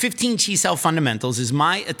what. The 15 Chi Sao Fundamentals is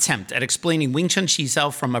my attempt at explaining Wing Chun Chi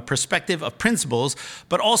Sao from a perspective of principles,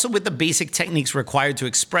 but also with the basic techniques required to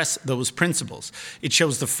express those principles. It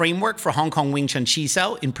shows the framework for Hong Kong Wing Chun Chi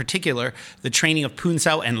Sao, in particular, the training of Pun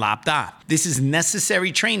Sao and Lap Da. This is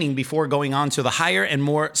necessary training before going on to the higher and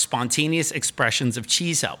more spontaneous expressions of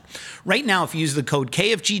Chi Sao. Right now, if you use the code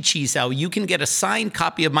KFG Chi Sao, you can get a signed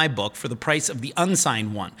copy of my book for the price of the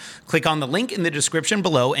unsigned one. Click on the link in the description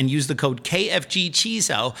below and use the code KFG Chi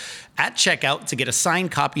Sao at checkout to get a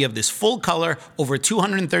signed copy of this full-color, over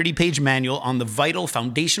 230-page manual on the vital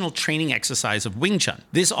foundational training exercise of Wing Chun.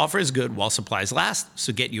 This offer is good while supplies last,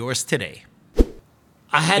 so get yours today.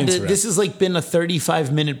 This has like been a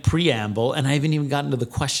 35-minute preamble, and I haven't even gotten to the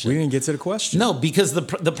question. We didn't get to the question. No, because the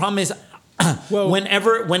problem is,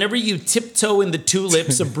 whenever you tiptoe in the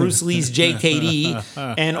tulips of Bruce Lee's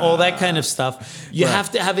JKD and all that kind of stuff, you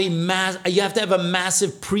have to have a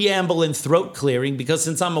massive preamble and throat clearing, because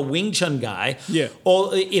since I'm a Wing Chun guy,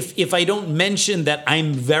 if I don't mention that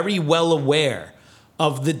I'm very well aware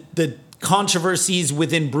of the controversies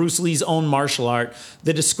within Bruce Lee's own martial art,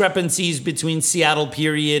 the discrepancies between Seattle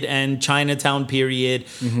period and Chinatown period.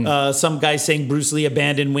 Some guys saying Bruce Lee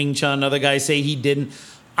abandoned Wing Chun, other guys say he didn't.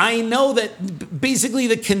 I know that basically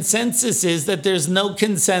the consensus is that there's no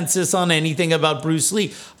consensus on anything about Bruce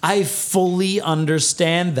Lee. I fully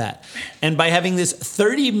understand that. And by having this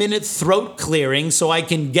 30-minute throat clearing so I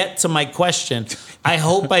can get to my question, I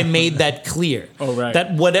hope I made that clear.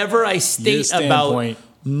 That whatever I state about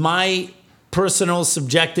my personal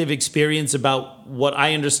subjective experience about what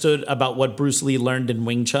I understood about what Bruce Lee learned in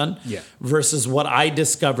Wing Chun versus what I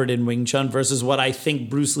discovered in Wing Chun versus what I think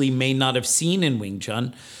Bruce Lee may not have seen in Wing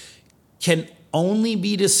Chun can only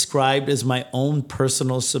be described as my own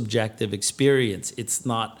personal subjective experience. It's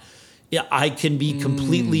not, I can be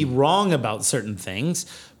completely wrong about certain things,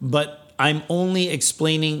 but I'm only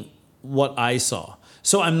explaining what I saw.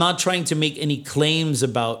 So I'm not trying to make any claims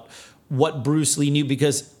about what Bruce Lee knew,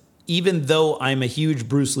 because even though I'm a huge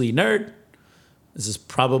Bruce Lee nerd, this is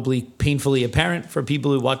probably painfully apparent for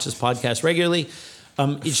people who watch this podcast regularly,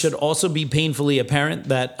 it should also be painfully apparent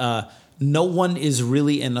that no one is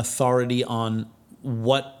really an authority on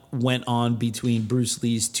what went on between Bruce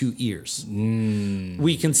Lee's two ears.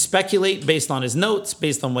 We can speculate based on his notes,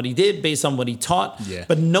 based on what he did, based on what he taught,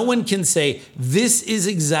 but no one can say, this is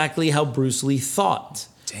exactly how Bruce Lee thought.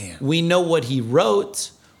 We know what he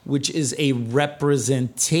wrote, which is a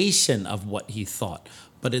representation of what he thought,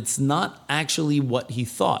 but it's not actually what he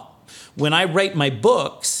thought. When I write my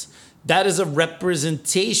books, that is a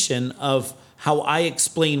representation of how I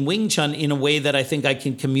explain Wing Chun in a way that I think I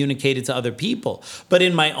can communicate it to other people. But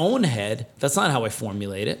in my own head, that's not how I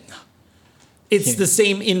formulate it. It's the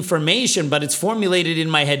same information, but it's formulated in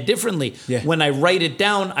my head differently. When I write it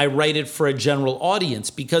down, I write it for a general audience,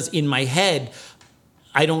 because in my head,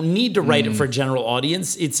 I don't need to write it for a general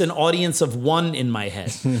audience. It's an audience of one in my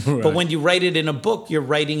head. But when you write it in a book, you're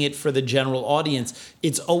writing it for the general audience.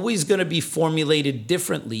 It's always going to be formulated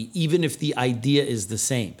differently, even if the idea is the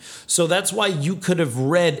same. So that's why you could have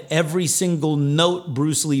read every single note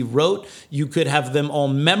Bruce Lee wrote. You could have them all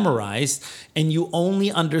memorized, and you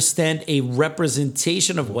only understand a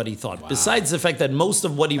representation of what he thought. Besides the fact that most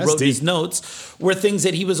of what he wrote in his notes were things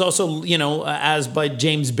that he was also, as by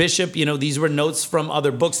James Bishop, these were notes from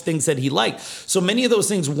other books, things that he liked. So many of those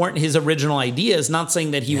things weren't his original ideas, not saying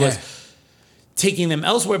that he was taking them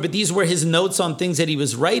elsewhere, but these were his notes on things that he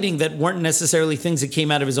was writing that weren't necessarily things that came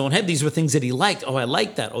out of his own head. These were things that he liked. Oh, I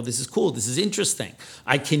like that. Oh, this is cool. This is interesting.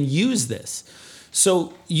 I can use this.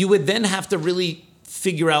 So you would then have to really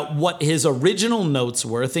figure out what his original notes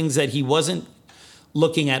were, things that he wasn't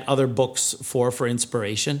looking at other books for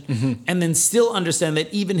inspiration, and then still understand that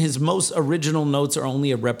even his most original notes are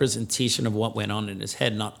only a representation of what went on in his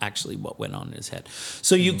head, not actually what went on in his head.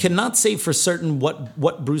 So you cannot say for certain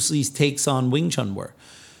what Bruce Lee's takes on Wing Chun were.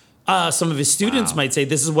 Some of his students might say,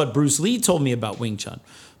 this is what Bruce Lee told me about Wing Chun,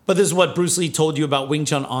 but this is what Bruce Lee told you about Wing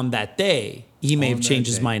Chun on that day. He may have changed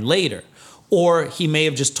his mind later. Or he may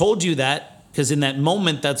have just told you that because in that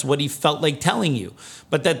moment, that's what he felt like telling you.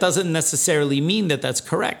 But that doesn't necessarily mean that that's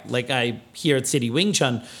correct. Like here at City Wing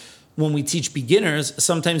Chun, when we teach beginners,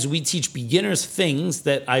 sometimes we teach beginners things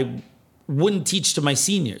that I wouldn't teach to my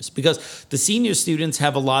seniors, because the senior students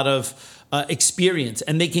have a lot of experience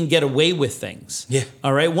and they can get away with things. Yeah.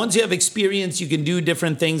 All right. Once you have experience, you can do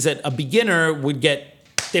different things that a beginner would get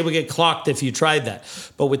clocked if you tried that.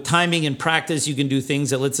 But with timing and practice, you can do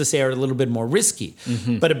things that, let's just say, are a little bit more risky.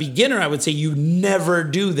 But a beginner, I would say you never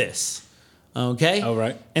do this. Okay? All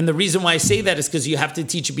right. And the reason why I say that is because you have to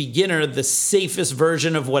teach a beginner the safest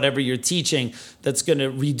version of whatever you're teaching that's going to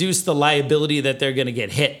reduce the liability that they're going to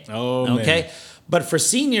get hit. Oh, okay? man. But for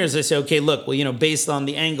seniors, I say, okay, look, well, based on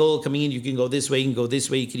the angle coming in, you can go this way, you can go this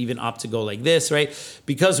way, you can even opt to go like this, right?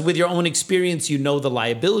 Because with your own experience, you know the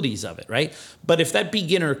liabilities of it, right? But if that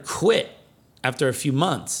beginner quit after a few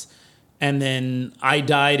months, and then I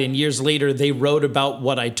died, and years later they wrote about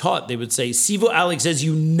what I taught, they would say, Sivo Alex says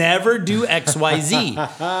you never do X, Y, Z.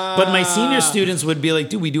 But my senior students would be like,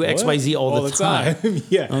 dude, we do X, Y, Z all the time.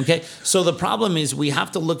 Yeah. Okay? So the problem is we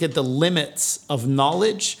have to look at the limits of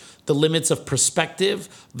knowledge, the limits of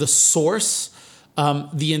perspective, the source,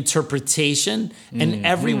 the interpretation, and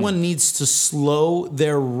everyone needs to slow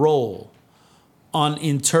their roll on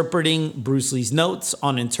interpreting Bruce Lee's notes,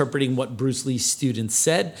 on interpreting what Bruce Lee's students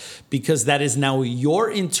said, because that is now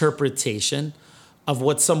your interpretation of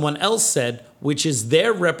what someone else said, which is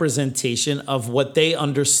their representation of what they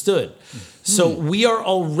understood. So we are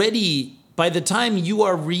already, by the time you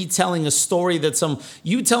are retelling a story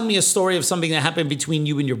you tell me a story of something that happened between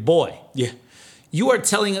you and your boy. Yeah. You are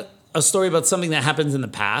telling a story about something that happens in the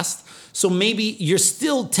past. So maybe you're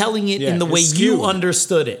still telling it in the way you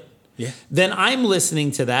understood it. Yeah. Then I'm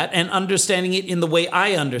listening to that and understanding it in the way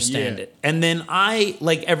I understand it. And then I,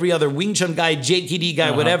 like every other Wing Chun guy, JKD guy,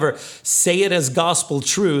 whatever, say it as gospel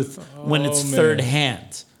truth when it's third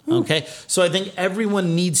hand. Okay? So I think everyone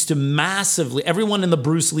in the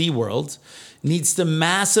Bruce Lee world needs to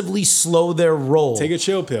massively slow their roll. Take a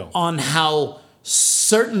chill pill. On how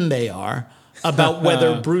certain they are about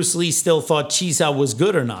whether Bruce Lee still thought Chi Sao was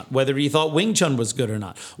good or not, whether he thought Wing Chun was good or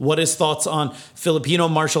not, what his thoughts on Filipino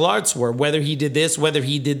martial arts were, whether he did this, whether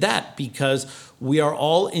he did that, because we are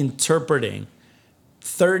all interpreting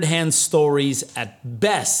third-hand stories at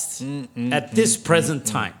best at this present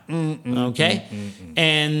time, okay?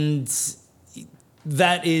 And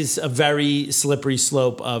that is a very slippery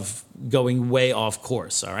slope of going way off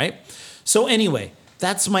course, all right? So anyway,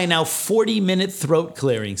 that's my now 40-minute throat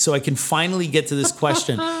clearing, so I can finally get to this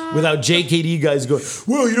question without JKD guys going,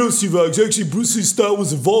 well, Steve Alex, actually Bruce Lee's style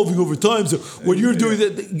was evolving over time, so when you're doing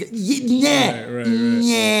that,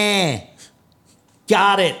 right.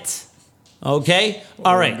 Got it. Okay?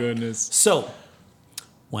 All right. Goodness. So,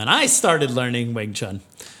 when I started learning Wing Chun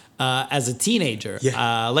as a teenager,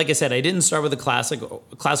 like I said, I didn't start with a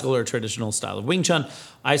classical or traditional style of Wing Chun.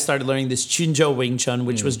 I started learning this Chunjo Wing Chun,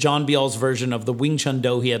 which was John Bial's version of the Wing Chun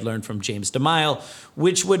Do he had learned from James DeMille,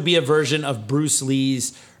 which would be a version of Bruce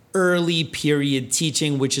Lee's early period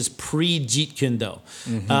teaching, which is pre-Jeet Kune Do.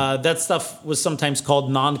 That stuff was sometimes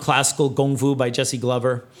called non-classical Kung Fu by Jesse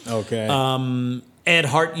Glover. Okay. Ed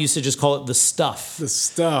Hart used to just call it the stuff. The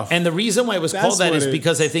stuff. And the reason why it was called that is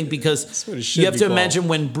because you have to imagine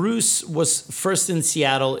when Bruce was first in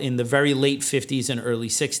Seattle in the very late 50s and early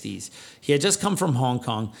 60s, he had just come from Hong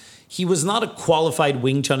Kong. He was not a qualified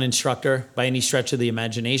Wing Chun instructor by any stretch of the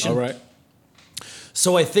imagination. All right.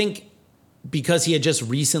 So I think because he had just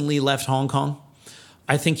recently left Hong Kong,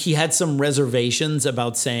 I think he had some reservations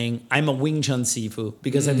about saying, I'm a Wing Chun Sifu,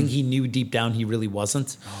 because I think he knew deep down he really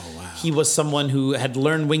wasn't. Oh, wow. He was someone who had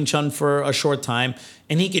learned Wing Chun for a short time,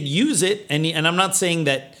 and he could use it. And I'm not saying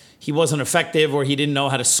that he wasn't effective or he didn't know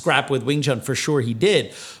how to scrap with Wing Chun. For sure he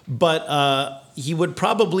did. But he would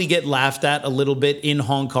probably get laughed at a little bit in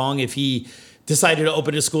Hong Kong if he decided to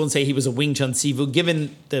open a school and say he was a Wing Chun Sifu,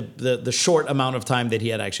 given the short amount of time that he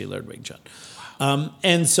had actually learned Wing Chun.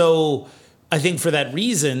 And so I think for that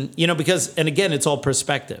reason, because, and again, it's all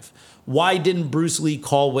perspective. Why didn't Bruce Lee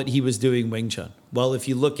call what he was doing Wing Chun? Well, if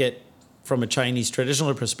you look at from a Chinese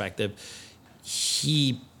traditional perspective,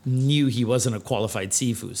 he knew he wasn't a qualified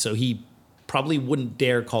Sifu, so he probably wouldn't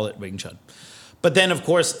dare call it Wing Chun. But then, of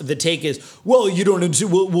course, the take is, well, you don't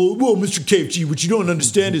understand. Well, Mr. KFG, what you don't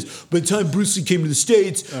understand is by the time Bruce Lee came to the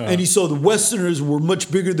States and he saw the Westerners were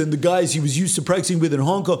much bigger than the guys he was used to practicing with in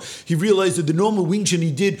Hong Kong, he realized that the normal Wing Chun he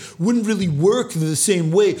did wouldn't really work the same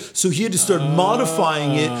way. So he had to start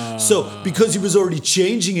modifying it. So because he was already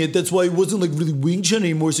changing it, that's why it wasn't like really Wing Chun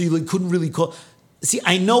anymore. So he couldn't really call. See,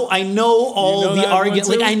 I know all know the that one arguments.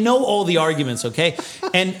 too? Like I know all the arguments, okay?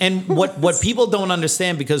 And what people don't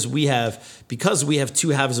understand because we have two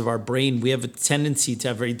halves of our brain, we have a tendency to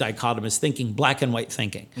have very dichotomous thinking, black and white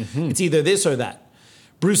thinking. It's either this or that.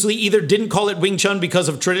 Bruce Lee either didn't call it Wing Chun because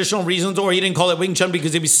of traditional reasons, or he didn't call it Wing Chun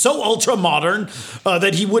because he was so ultra modern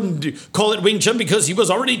that he wouldn't call it Wing Chun because he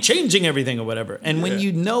was already changing everything or whatever. And when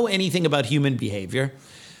you know anything about human behavior,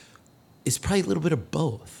 it's probably a little bit of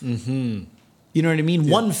both. You know what I mean?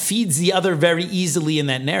 Yeah. One feeds the other very easily in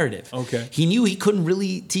that narrative. Okay. He knew he couldn't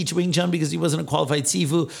really teach Wing Chun because he wasn't a qualified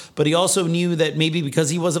Sifu, but he also knew that maybe because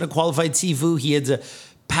he wasn't a qualified Sifu, he had to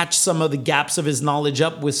patch some of the gaps of his knowledge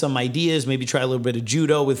up with some ideas, maybe try a little bit of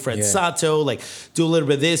judo with Fred Sato, like do a little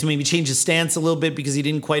bit of this, maybe change his stance a little bit because he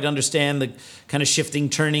didn't quite understand the kind of shifting,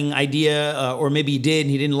 turning idea, or maybe he did and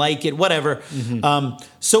he didn't like it, whatever.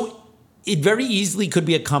 So it very easily could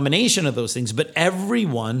be a combination of those things, but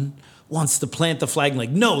everyone wants to plant the flag like,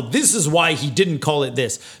 no, this is why he didn't call it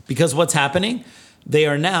this. Because what's happening? They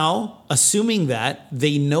are now assuming that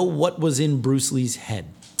they know what was in Bruce Lee's head.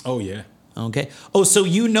 Oh, yeah. Okay. Oh, so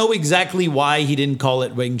you know exactly why he didn't call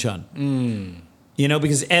it Wing Chun. You know,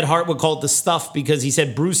 because Ed Hart would call it the stuff because he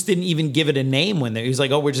said Bruce didn't even give it a name when he was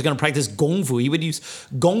like, oh, we're just going to practice Gong Fu. He would use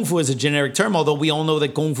Gong Fu as a generic term, although we all know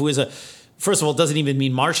that Gong Fu is first of all, it doesn't even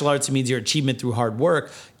mean martial arts. It means your achievement through hard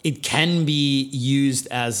work. It can be used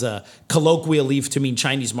as a colloquially to mean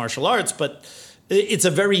Chinese martial arts, but it's a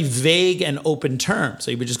very vague and open term. So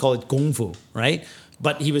you would just call it Gong Fu, right?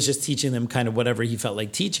 But he was just teaching them kind of whatever he felt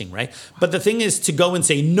like teaching, right? But the thing is to go and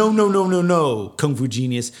say, no, Kung Fu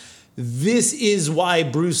genius. This is why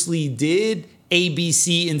Bruce Lee did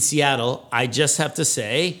ABC in Seattle. I just have to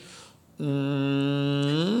say,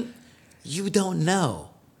 you don't know.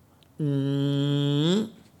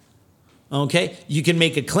 Okay, you can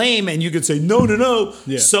make a claim and you could say, no.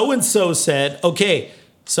 Yeah. So-and-so said, okay,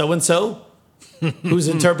 so-and-so, who's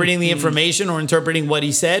interpreting the information or interpreting what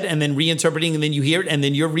he said and then reinterpreting, and then you hear it and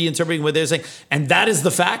then you're reinterpreting what they're saying. And that is the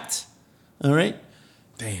fact. All right?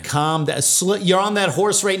 Damn. Calm down. You're on that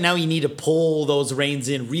horse right now. You need to pull those reins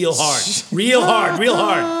in real hard. Real hard.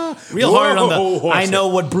 On the I know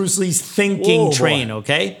what Bruce Lee's thinking train,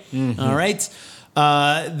 okay? All right?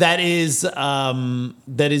 That is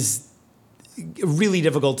really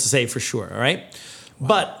difficult to say for sure, all right? Wow.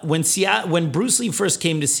 But when Bruce Lee first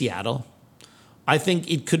came to Seattle, I think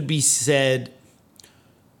it could be said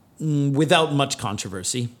without much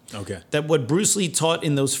controversy that what Bruce Lee taught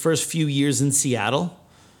in those first few years in Seattle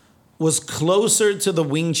was closer to the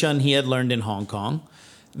Wing Chun he had learned in Hong Kong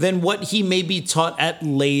than what he maybe taught at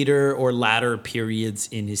later or latter periods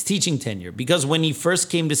in his teaching tenure. Because when he first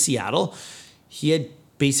came to Seattle, he had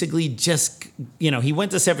basically just, he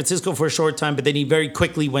went to San Francisco for a short time, but then he very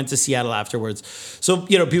quickly went to Seattle afterwards. So,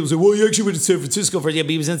 people say, well, he actually went to San Francisco but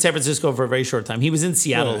he was in San Francisco for a very short time. He was in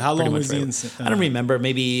Seattle. How long was he in I don't remember,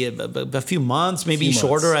 maybe a few months, maybe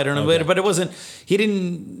shorter, I don't know. But it wasn't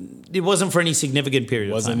for any significant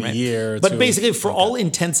period of time. Wasn't a year or But two. basically, for all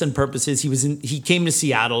intents and purposes, he came to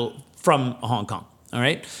Seattle from Hong Kong, all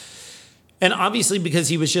right? And obviously, because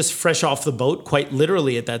he was just fresh off the boat, quite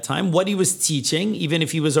literally at that time, what he was teaching, even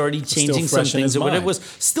if he was already changing some things, it was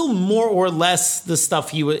still more or less the stuff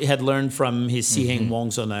he had learned from his Siheng Wong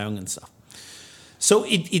Sonayong and stuff. So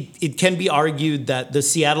it can be argued that the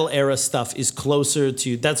Seattle era stuff is closer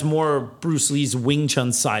to, that's more Bruce Lee's Wing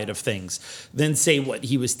Chun side of things than, say, what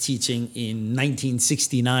he was teaching in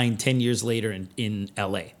 1969, 10 years later in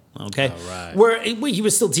LA. Okay, right. Where he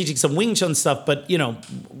was still teaching some Wing Chun stuff, but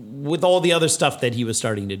with all the other stuff that he was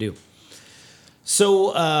starting to do.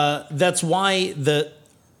 So that's why the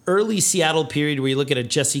early Seattle period, where you look at a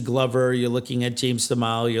Jesse Glover, you're looking at James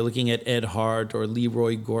DeMille, you're looking at Ed Hart or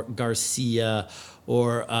Leroy Garcia,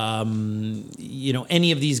 or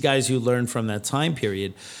any of these guys who learned from that time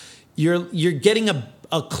period, you're getting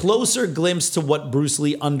a closer glimpse to what Bruce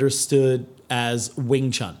Lee understood as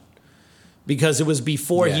Wing Chun. Because it was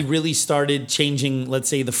before he really started changing, let's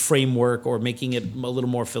say, the framework or making it a little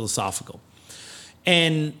more philosophical.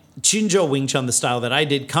 And Chunjo Wing Chun, the style that I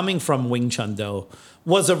did, coming from Wing Chun Do,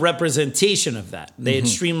 was a representation of that. They had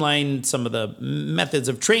streamlined some of the methods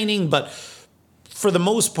of training, but for the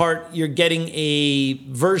most part, you're getting a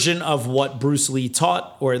version of what Bruce Lee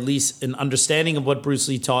taught, or at least an understanding of what Bruce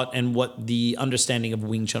Lee taught and what the understanding of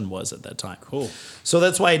Wing Chun was at that time. Cool. So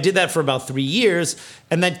that's why I did that for about 3 years,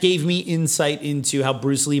 and that gave me insight into how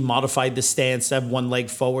Bruce Lee modified the stance to have one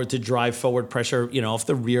leg forward to drive forward pressure, off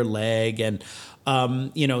the rear leg, and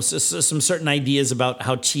some certain ideas about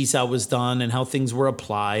how chi sao was done and how things were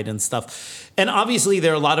applied and stuff. And obviously,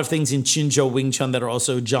 there are a lot of things in Chinzhou Wing Chun that are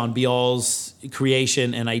also John Bial's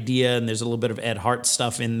creation and idea, and there's a little bit of Ed Hart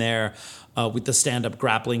stuff in there with the stand-up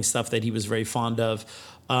grappling stuff that he was very fond of.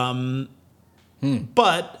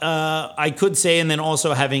 But I could say, and then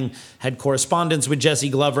also having had correspondence with Jesse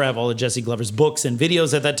Glover, I have all of Jesse Glover's books and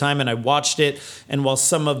videos at that time, and I watched it. And while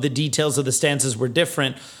some of the details of the stances were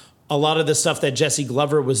different, a lot of the stuff that Jesse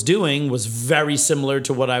Glover was doing was very similar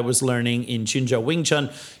to what I was learning in Chinzhou Wing Chun.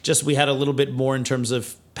 Just we had a little bit more in terms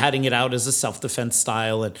of padding it out as a self-defense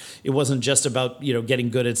style, and it wasn't just about getting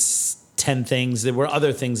good at 10 things. There were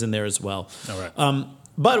other things in there as well. All right.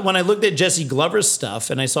 But when I looked at Jesse Glover's stuff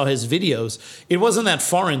and I saw his videos, it wasn't that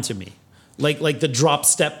foreign to me. Like the drop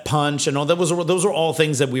step punch and all that those are all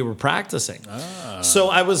things that we were practicing. So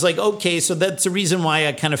I was like, okay, so that's the reason why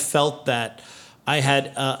I kind of felt that I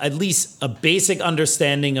had at least a basic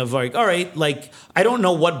understanding of like, all right, like I don't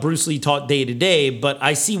know what Bruce Lee taught day to day, but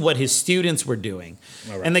I see what his students were doing.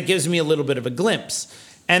 Right. And that gives me a little bit of a glimpse.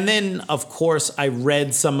 And then, of course, I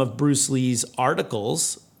read some of Bruce Lee's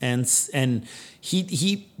articles and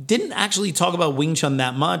he didn't actually talk about Wing Chun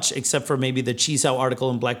that much, except for maybe the Chi Sao article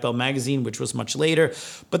in Black Belt Magazine, which was much later.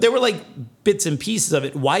 But there were like bits and pieces of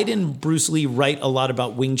it. Why didn't Bruce Lee write a lot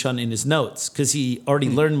about Wing Chun in his notes? Because he already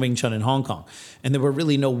learned Wing Chun in Hong Kong. And there were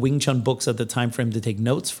really no Wing Chun books at the time for him to take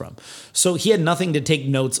notes from. So he had nothing to take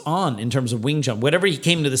notes on in terms of Wing Chun. Whatever he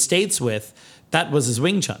came to the States with, that was his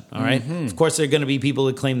Wing Chun, all right? Of course, there are going to be people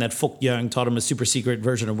who claim that Fuk Young taught him a super secret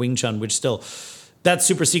version of Wing Chun, which still... That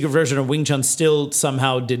super secret version of Wing Chun still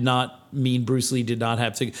somehow did not mean Bruce Lee did not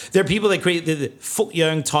have to. There are people that created Fuk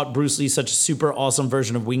Young taught Bruce Lee such a super awesome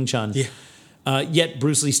version of Wing Chun. Yeah. Yet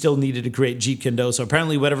Bruce Lee still needed to create Jeet Kune Do. So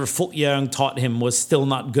apparently, whatever Fuk Young taught him was still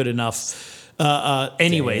not good enough.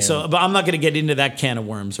 Anyway, but I'm not going to get into that can of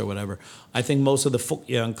worms or whatever. I think most of the Fuk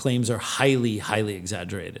Young claims are highly, highly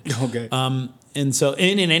exaggerated. Okay. And so,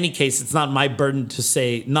 in any case, it's not my burden to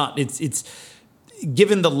say not. It's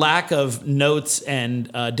given the lack of notes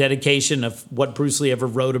and dedication of what Bruce Lee ever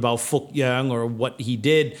wrote about Fuk Young or what he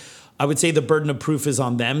did, I would say the burden of proof is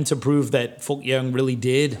on them to prove that Fuk Young really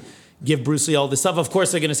did give Bruce Lee all this stuff. Of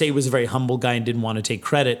course, they're going to say he was a very humble guy and didn't want to take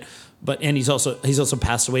credit, and he's also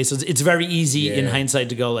passed away. So it's very easy in hindsight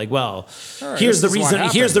to go like, well, right, here's the reason.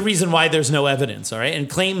 Here's the reason why there's no evidence. All right, and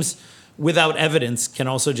claims without evidence can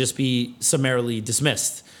also just be summarily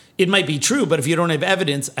dismissed. It might be true, but if you don't have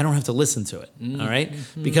evidence, I don't have to listen to it. All right,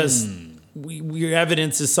 because your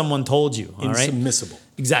evidence is someone told you. All right, insubmissible.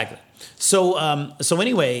 Exactly. So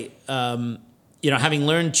anyway, having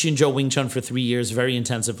learned Chinzhou Wing Chun for 3 years very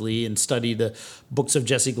intensively and studied the books of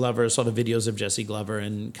Jesse Glover, saw the videos of Jesse Glover,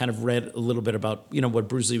 and kind of read a little bit about what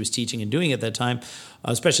Bruce Lee was teaching and doing at that time,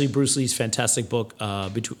 especially Bruce Lee's fantastic book,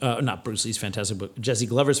 not Bruce Lee's fantastic book, Jesse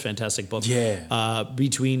Glover's fantastic book,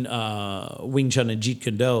 between Wing Chun and Jeet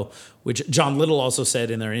Kune Do, which John Little also said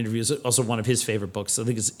in their interviews, also one of his favorite books. I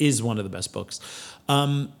think it is one of the best books.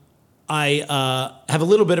 I have a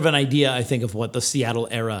little bit of an idea, I think, of what the Seattle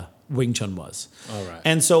era Wing Chun was. All right.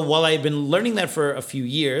 And so while I've been learning that for a few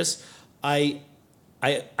years, I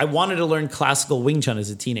wanted to learn classical Wing Chun as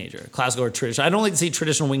a teenager, classical or traditional. I don't like to say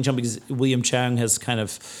traditional Wing Chun because William Chang has kind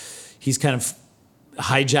of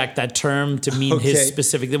hijacked that term to mean his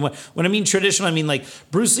specific. When I mean traditional, I mean like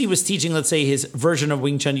Bruce Lee was teaching, let's say, his version of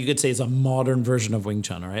Wing Chun, you could say is a modern version of Wing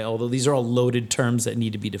Chun, all right? Although these are all loaded terms that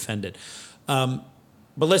need to be defended. But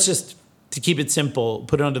let's just, to keep it simple,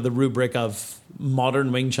 put it under the rubric of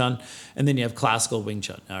modern Wing Chun, and then you have classical Wing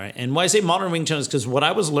Chun, all right? And why I say modern Wing Chun is because what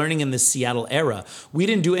I was learning in the Seattle era, we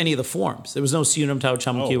didn't do any of the forms. There was no Siu Nam Tao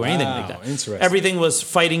Chum Kiu or anything like that. Interesting. Everything was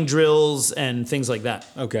fighting drills and things like that.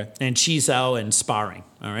 Okay. And Chi Sao and sparring,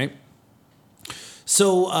 all right?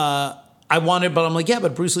 So I wanted, but I'm like, yeah,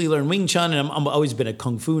 but Bruce Lee learned Wing Chun, and I've always been a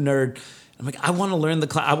Kung Fu nerd. I'm like, I want to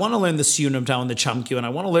learn the Siu Nam Tao and the Chum Kiu, and I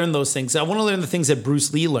want to learn those things. I want to learn the things that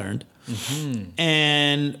Bruce Lee learned,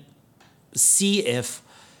 and see if,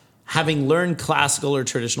 having learned classical or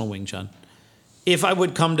traditional Wing Chun, if I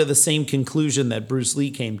would come to the same conclusion that Bruce Lee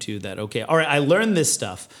came to, that, okay, all right, I learned this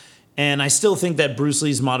stuff, and I still think that Bruce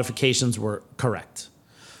Lee's modifications were correct.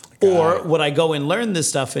 Or would I go and learn this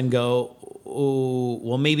stuff and go, oh,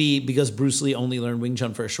 well, maybe because Bruce Lee only learned Wing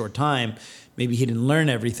Chun for a short time, maybe he didn't learn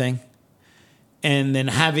everything. And then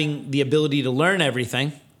having the ability to learn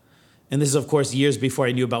everything, and this is, of course, years before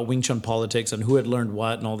I knew about Wing Chun politics and who had learned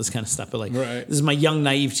what and all this kind of stuff. But like, This is my young,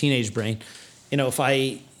 naive teenage brain. If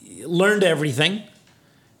I learned everything,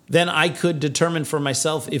 then I could determine for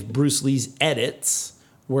myself if Bruce Lee's edits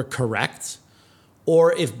were correct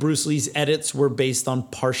or if Bruce Lee's edits were based on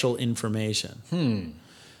partial information.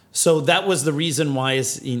 So that was the reason why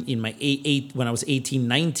in my when I was 18,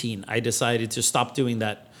 19, I decided to stop doing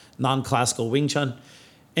that non-classical Wing Chun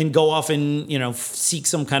and go off and, seek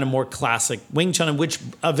some kind of more classic Wing Chun, which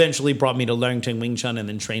eventually brought me to Learning Wing Chun and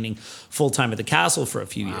then training full-time at the castle for a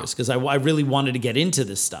few years because I really wanted to get into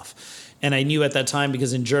this stuff. And I knew at that time,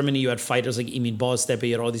 because in Germany you had fighters like Emin Bostepe,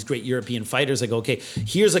 you had all these great European fighters. I go, okay,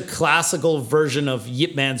 here's a classical version of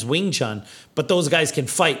Yip Man's Wing Chun, but those guys can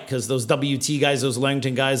fight because those WT guys, those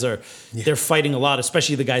Langton guys they're fighting a lot,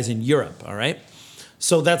 especially the guys in Europe, all right?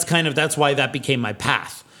 So that's why that became my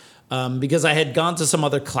path. Because I had gone to some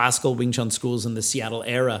other classical Wing Chun schools in the Seattle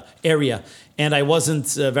area, and I wasn't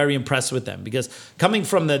very impressed with them. Because coming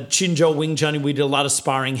from the Chinjo Wing Chun, we did a lot of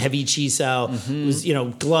sparring, heavy chi sao, it was,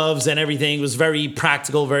 gloves and everything. It was very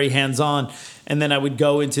practical, very hands-on. And then I would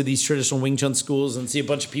go into these traditional Wing Chun schools and see a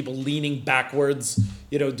bunch of people leaning backwards,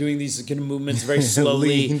 doing these kind of movements very slowly.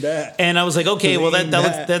 Leaning back. And I was like, okay, well,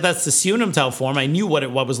 that's the Sunam Tao form. I knew what I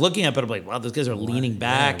was looking at, but I'm like, wow, those guys are leaning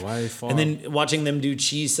back. Why far? And then watching them do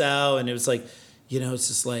chi sao, and it was like, it's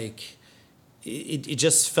just like, it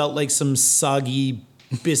just felt like some soggy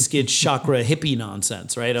biscuit chakra hippie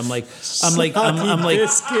nonsense, right?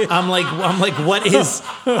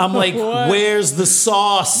 Where's the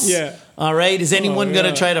sauce? Yeah. All right. Is anyone going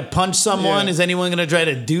to try to punch someone? Yeah. Is anyone going to try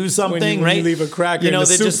to do something? When right? you leave a cracker in the they're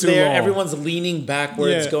soup just too there. long. Everyone's leaning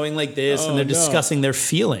backwards, going like this, and they're discussing their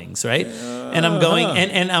feelings, right? And I'm going,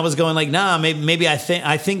 and I was going like, nah, maybe I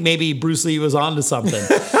think maybe Bruce Lee was onto something.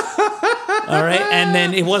 All right. And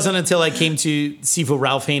then it wasn't until I came to Sifu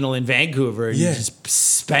Ralph Hanel in Vancouver and he just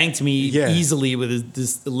spanked me easily with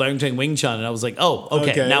this Learning Wing Chun. And I was like, oh,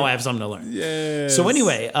 okay, now I have something to learn. Yes. So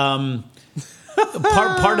anyway, part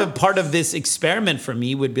of this experiment for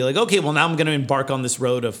me would be like, okay, well, now I'm going to embark on this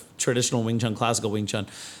road of traditional Wing Chun, classical Wing Chun.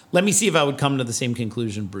 Let me see if I would come to the same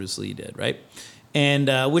conclusion Bruce Lee did, right?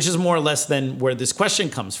 And which is more or less then where this question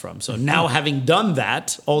comes from. So now having done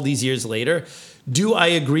that all these years later, do I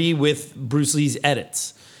agree with Bruce Lee's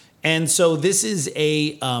edits? And so this is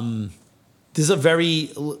a very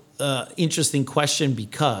interesting question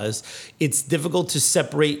because it's difficult to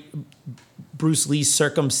separate Bruce Lee's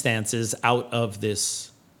circumstances out of this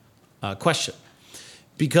question.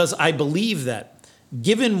 Because I believe that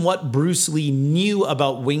given what Bruce Lee knew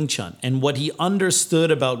about Wing Chun and what he understood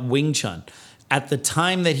about Wing Chun at the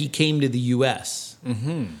time that he came to the US,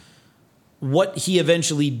 what he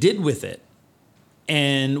eventually did with it,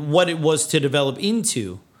 and what it was to develop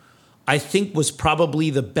into, I think was probably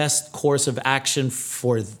the best course of action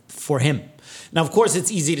for him. Now, of course, it's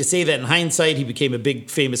easy to say that in hindsight. He became a big,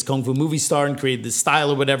 famous Kung Fu movie star and created this style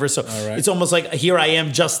or whatever. So it's almost like here I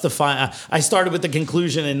am justifying. I started with the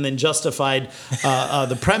conclusion and then justified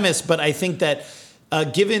the premise. But I think that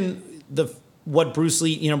given what Bruce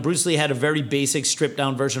Lee, Bruce Lee had a very basic, stripped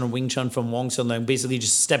down version of Wing Chun from Wong Sun Leung, basically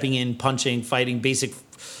just stepping in, punching, fighting, basic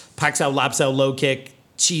Pak Sao, Lap Sao, low kick,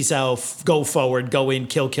 Chi Sao, go forward, go in,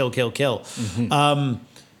 kill. That's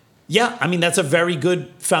a very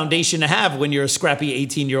good foundation to have when you're a scrappy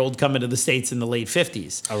 18-year-old coming to the States in the late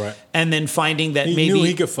 50s. All right. And then finding that he knew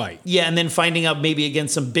he could fight. Yeah, and then finding out maybe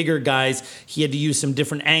against some bigger guys, he had to use some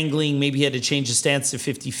different angling. Maybe he had to change his stance to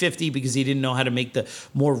 50-50 because he didn't know how to make the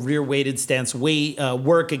more rear-weighted stance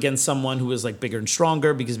work against someone who was like bigger and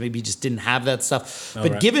stronger because maybe he just didn't have that stuff.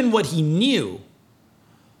 But given what he knew,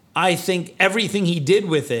 I think everything he did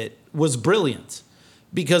with it was brilliant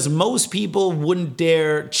because most people wouldn't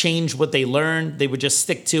dare change what they learned. They would just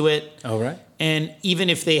stick to it. All right. And even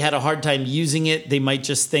if they had a hard time using it, they might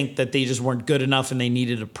just think that they just weren't good enough and they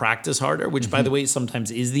needed to practice harder, which, by the way,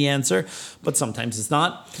 sometimes is the answer, but sometimes it's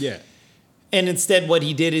not. Yeah. And instead, what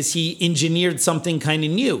he did is he engineered something kind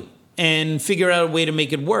of new and figured out a way to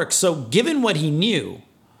make it work. So given what he knew,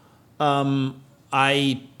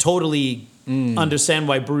 I totally understand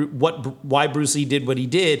why Bruce Lee did what he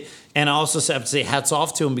did, and I also have to say hats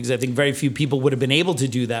off to him because I think very few people would have been able to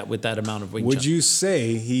do that with that amount of Wing Chun. Would you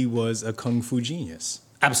say he was a Kung Fu genius?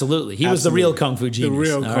 Absolutely. He was the real Kung Fu genius. The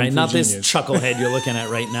real Kung Fu not genius. This chucklehead you're looking at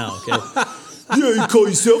right now. Okay? Yeah, you call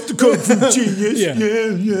yourself the Kung Fu genius. Yeah.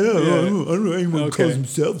 All right, anyone calls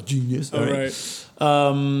himself genius. All right.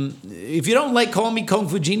 If you don't like calling me Kung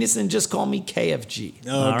Fu genius, then just call me KFG.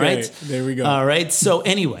 All right. There we go. All right. So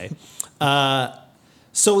anyway,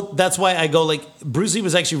 so that's why I go like Bruce Lee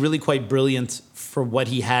was actually really quite brilliant for what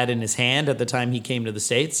he had in his hand at the time he came to the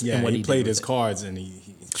States. Yeah, and what he played did his with it. cards and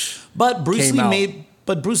he But Bruce came out.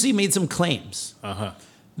 Lee made some claims Uh-huh.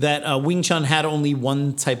 that Wing Chun had only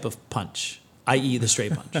one type of punch. i.e. the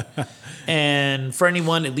straight punch. And for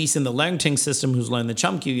anyone, at least in the Leung Ting system, who's learned the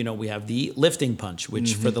Chum Kyu, we have the lifting punch,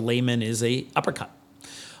 which for the layman is a uppercut.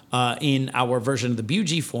 In our version of the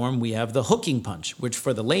Buji form, we have the hooking punch, which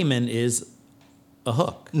for the layman is a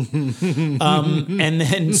hook. And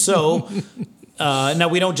then now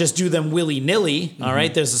we don't just do them willy-nilly, all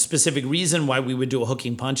right? There's a specific reason why we would do a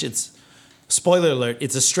hooking punch. It's, spoiler alert,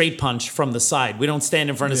 it's a straight punch from the side. We don't stand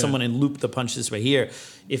in front of someone and loop the punch this way here.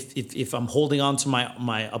 If I'm holding on to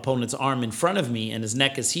my opponent's arm in front of me and his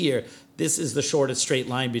neck is here, this is the shortest straight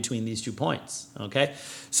line between these 2 points, okay?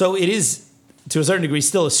 So it is, to a certain degree,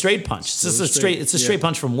 still a straight punch. It's just a straight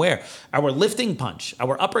punch from where? Our lifting punch,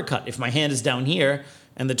 our uppercut. If my hand is down here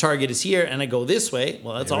and the target is here and I go this way,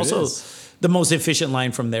 well, that's also the most efficient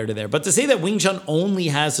line from there to there. But to say that Wing Chun only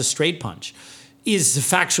has a straight punch is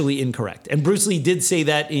factually incorrect. And Bruce Lee did say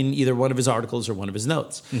that in either one of his articles or one of his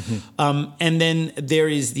notes. And then there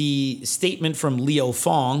is the statement from Leo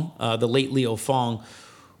Fong, the late Leo Fong,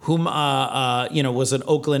 whom was an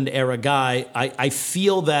Oakland era guy. I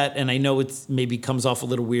feel that, and I know it maybe comes off a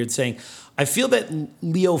little weird saying, I feel that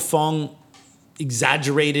Leo Fong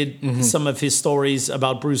exaggerated some of his stories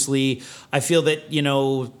about Bruce Lee. I feel that,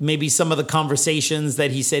 maybe some of the conversations that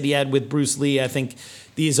he said he had with Bruce Lee, I think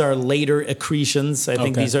these are later accretions. I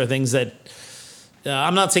think these are things that,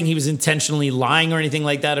 I'm not saying he was intentionally lying or anything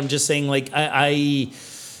like that. I'm just saying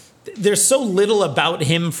there's so little about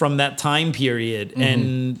him from that time period.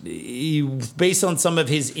 And based on some of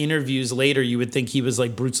his interviews later, you would think he was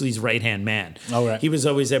like Bruce Lee's right-hand man. He was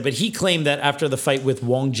always there. But he claimed that after the fight with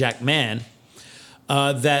Wong Jack Man,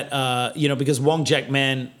 because Wong Jack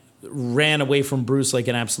Man ran away from Bruce like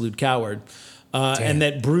an absolute coward. And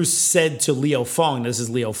that Bruce said to Leo Fong, this is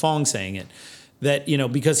Leo Fong saying it, that,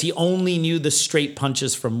 because he only knew the straight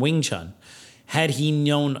punches from Wing Chun, had he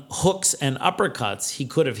known hooks and uppercuts, he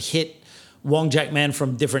could have hit Wong Jack Man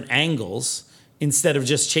from different angles instead of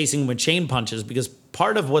just chasing him with chain punches, because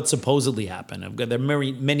part of what supposedly happened, there are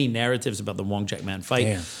many narratives about the Wong Jack Man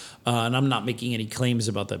fight, and I'm not making any claims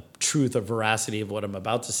about the truth or veracity of what I'm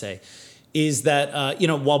about to say, is that,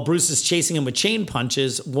 while Bruce is chasing him with chain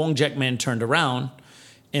punches, Wong Jack Man turned around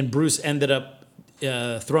and Bruce ended up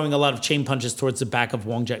throwing a lot of chain punches towards the back of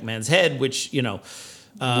Wong Jack Man's head, which, we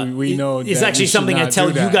know is actually something I tell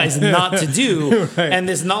you guys not to do. And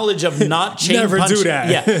this knowledge of not chain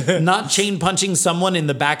not chain punching someone in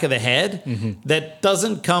the back of the head, that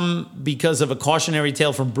doesn't come because of a cautionary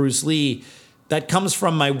tale from Bruce Lee. That comes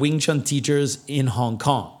from my Wing Chun teachers in Hong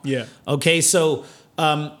Kong. Okay, so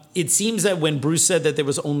it seems that when Bruce said that there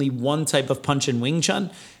was only one type of punch in Wing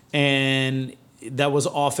Chun, and that was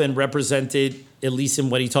often represented, at least in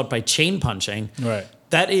what he taught, by chain punching.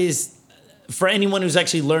 That is, for anyone who's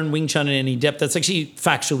actually learned Wing Chun in any depth, that's actually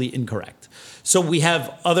factually incorrect. So we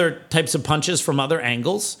have other types of punches from other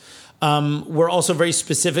angles. We're also very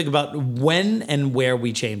specific about when and where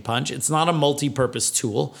we chain punch. It's not a multi-purpose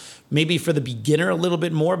tool. Maybe for the beginner a little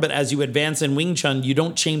bit more, but as you advance in Wing Chun, you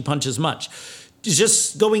don't chain punch as much.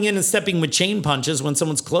 Just going in and stepping with chain punches when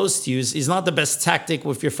someone's close to you is not the best tactic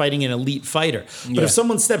if you're fighting an elite fighter. But if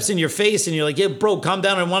someone steps in your face and you're like, yeah, bro, calm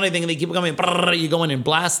down, I don't want anything, and they keep coming, you go in and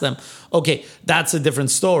blast them. Okay, that's a different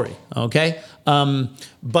story, okay? For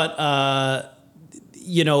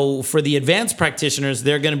the advanced practitioners,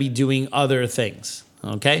 they're going to be doing other things,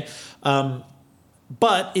 okay?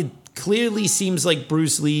 But it clearly seems like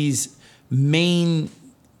Bruce Lee's main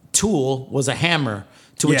tool was a hammer,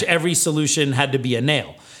 to which every solution had to be a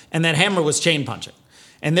nail. And that hammer was chain punching.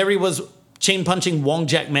 And there he was chain punching Wong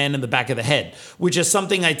Jack Man in the back of the head, which is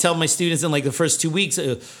something I tell my students in like the first 2 weeks.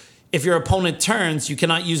 If your opponent turns, you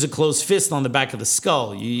cannot use a closed fist on the back of the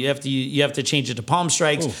skull. You have to change it to palm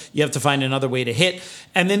strikes. Ooh. You have to find another way to hit.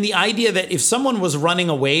 And then the idea that if someone was running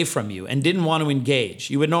away from you and didn't want to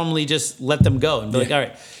engage, you would normally just let them go and be like, all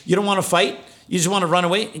right, you don't want to fight? You just want to run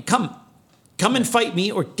away? Come and fight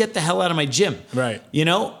me or get the hell out of my gym. Right.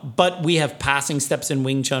 But we have passing steps in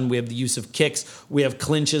Wing Chun. We have the use of kicks. We have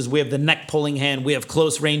clinches. We have the neck pulling hand. We have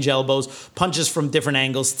close range elbows, punches from different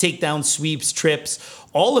angles, takedown sweeps, trips,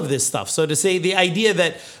 all of this stuff. So to say the idea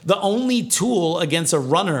that the only tool against a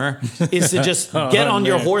runner is to just get on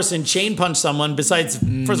your horse and chain punch someone, besides,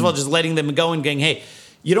 first of all, just letting them go and going, hey,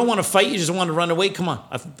 you don't want to fight. You just want to run away. Come on.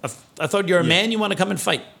 I thought you're a man. You want to come and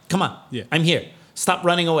fight. Come on. Yeah. I'm here. Stop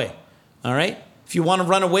running away. All right? If you want to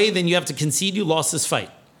run away, then you have to concede you lost this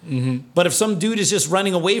fight. Mm-hmm. But if some dude is just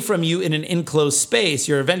running away from you in an enclosed space,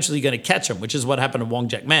 you're eventually going to catch him, which is what happened to Wong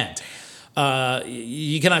Jack Man.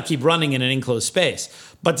 You cannot keep running in an enclosed space.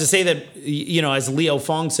 But to say that, as Leo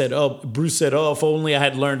Fong said, Bruce said, if only I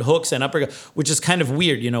had learned hooks and uppercut, which is kind of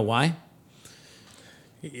weird. You know why?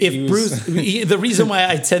 if Bruce, the reason why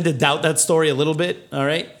I tend to doubt that story a little bit, all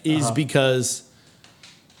right, is because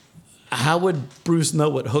how would Bruce know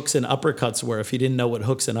what hooks and uppercuts were if he didn't know what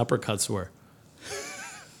hooks and uppercuts were?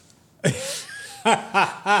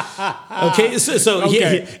 Okay, so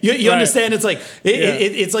Okay. you Right. understand? It's like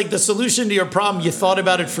it's like the solution to your problem. You thought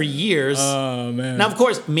about it for years. Oh man! Now, of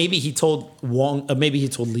course, maybe he told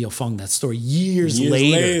Liu Feng that story years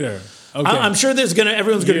later. Okay. I'm sure everyone's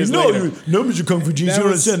gonna Years no, later. no, Mr. Kung Fu Genius. That You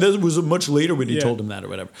don't was- understand? That was much later when he Yeah. told him that or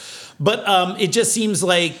whatever. But it just seems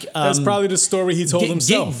like That's probably the story he told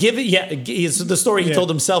himself. It's the story he Yeah. told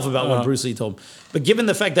himself about what Bruce Lee told him. But given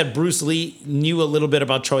the fact that Bruce Lee knew a little bit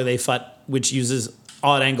about Choi Lei Fut, which uses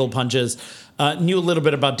odd angle punches, knew a little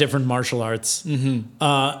bit about different martial arts, knew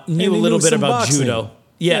a little bit some about boxing. judo.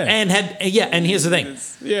 Yeah. And here's the thing.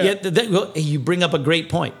 You bring up a great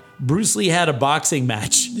point. Bruce Lee had a boxing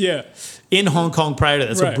match. Yeah. In Hong Kong prior to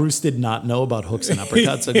that. So Right. Bruce did not know about hooks and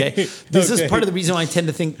uppercuts, okay? This is Okay. part of the reason why I tend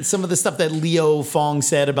to think some of the stuff that Leo Fong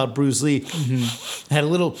said about Bruce Lee had a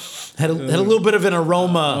little bit of an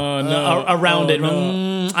aroma around it.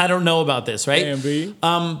 no. I don't know about this, right? Damn, B.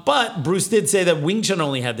 But Bruce did say that Wing Chun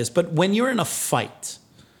only had this. But when you're in a fight,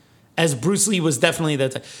 as Bruce Lee was definitely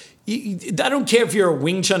that type, I don't care if you're a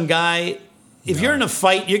Wing Chun guy. If you're in a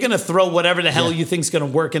fight, you're going to throw whatever the hell you think's going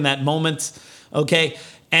to work in that moment, okay?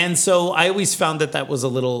 And so I always found that was a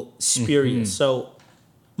little spurious. So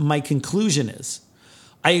my conclusion is,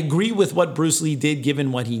 I agree with what Bruce Lee did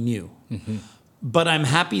given what he knew. But I'm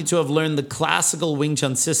happy to have learned the classical Wing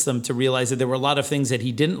Chun system to realize that there were a lot of things that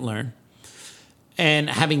he didn't learn. And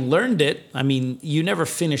having learned it, I mean, you never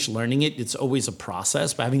finish learning it. It's always a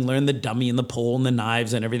process. But having learned the dummy and the pole and the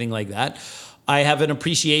knives and everything like that, I have an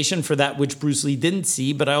appreciation for that which Bruce Lee didn't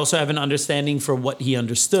see, but I also have an understanding for what he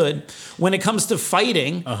understood. When it comes to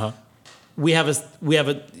fighting, we have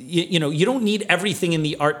a you don't need everything in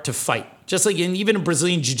the art to fight. Just like even in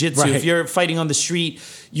Brazilian Jiu-Jitsu, Right. if you're fighting on the street,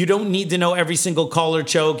 you don't need to know every single collar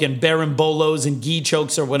choke and barimbolos and gi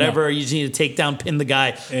chokes or whatever. You just need to take down, pin the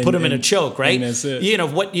guy, put him in a choke, right? and that's it. You know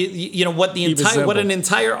what what an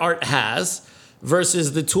entire art has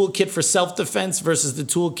versus the toolkit for self-defense versus the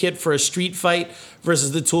toolkit for a street fight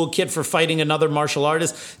versus the toolkit for fighting another martial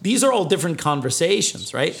artist. These are all different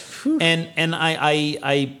conversations, right? And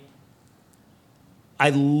I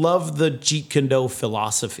love the Jeet Kune Do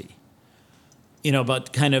philosophy.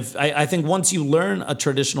 But kind of, I think once you learn a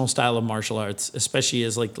traditional style of martial arts, especially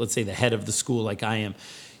as like, let's say the head of the school like I am,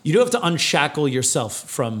 you do have to unshackle yourself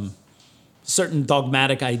from certain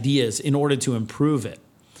dogmatic ideas in order to improve it.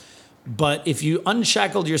 But if you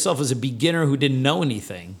unshackled yourself as a beginner who didn't know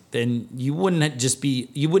anything, then you wouldn't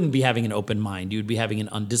be having an open mind. You would be having an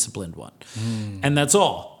undisciplined one. And that's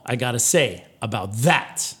all I got to say about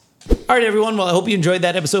that. All right, everyone. Well, I hope you enjoyed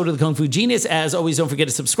that episode of the Kung Fu Genius. As always, don't forget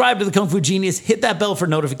to subscribe to the Kung Fu Genius. Hit that bell for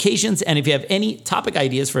notifications. And if you have any topic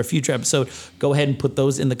ideas for a future episode, go ahead and put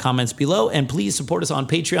those in the comments below. And please support us on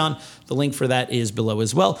Patreon. The link for that is below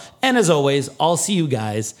as well. And as always, I'll see you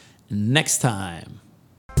guys next time.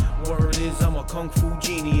 Word is I'm a kung fu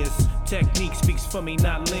genius. Technique speaks for me,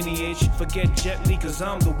 not lineage. Forget Jet Li, cause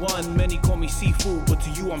I'm the one. Many call me seafood, but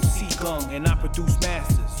to you I'm sea gung. And I produce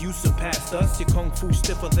masters. You surpassed us. Your kung fu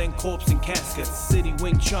stiffer than corpse and caskets. City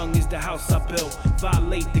Wing Chun is the house I built.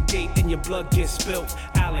 Violate the gate and your blood gets spilt.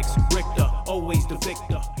 Alex, Richter, always the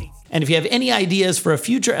victor. And if you have any ideas for a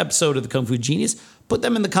future episode of the Kung Fu Genius, put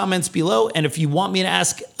them in the comments below. And if you want me to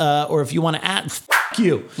ask, or if you want to ask, f***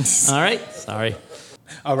 you. All right? Sorry.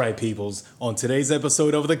 All right, peoples. On today's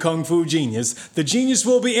episode of the Kung Fu Genius, the genius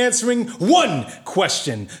will be answering one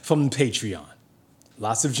question from Patreon.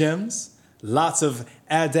 Lots of gems, lots of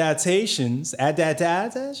adaptations.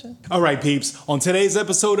 All right, peeps. On today's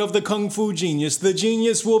episode of the Kung Fu Genius, the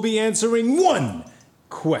genius will be answering one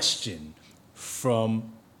question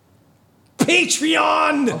from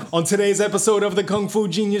Patreon! On today's episode of the Kung Fu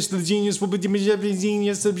Genius, the genius will be genius.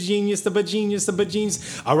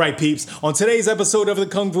 All right, peeps. On today's episode of the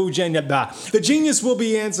Kung Fu Genius, the genius will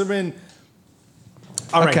be answering.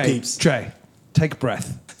 All right, peeps. Jay, take a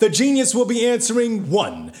breath. The genius will be answering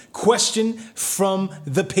one question from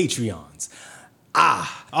the Patreons.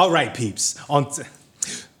 All right, peeps.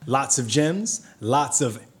 Lots of gems, lots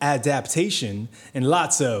of adaptation, and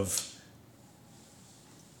lots of.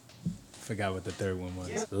 Forgot what the third one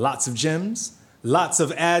was. Lots of gems, lots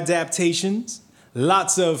of adaptations,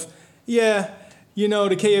 lots of, the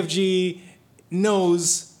KFG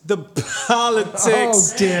knows the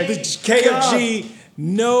politics. Oh, dear The KFG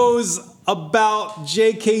knows about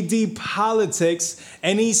JKD politics,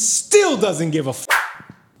 and he still doesn't give a f.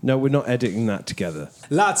 No, we're not editing that together.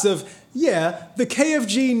 Lots of, the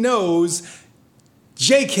KFG knows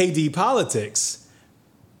JKD politics,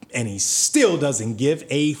 and he still doesn't give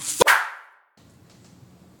a f.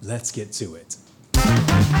 Let's get to it.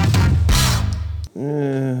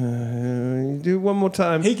 Do one more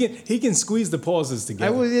time. He can squeeze the pauses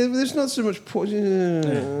together. There's not so much pause.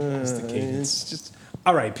 It's the cadence. It's just.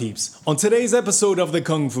 All right, peeps. On today's episode of the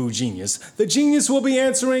Kung Fu Genius, the genius will be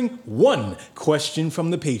answering one question from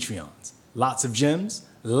the Patreons. Lots of gems,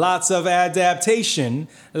 lots of adaptation,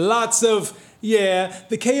 lots of, the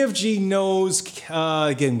KFG knows.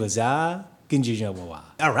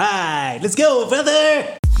 All right, let's go,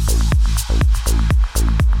 brother.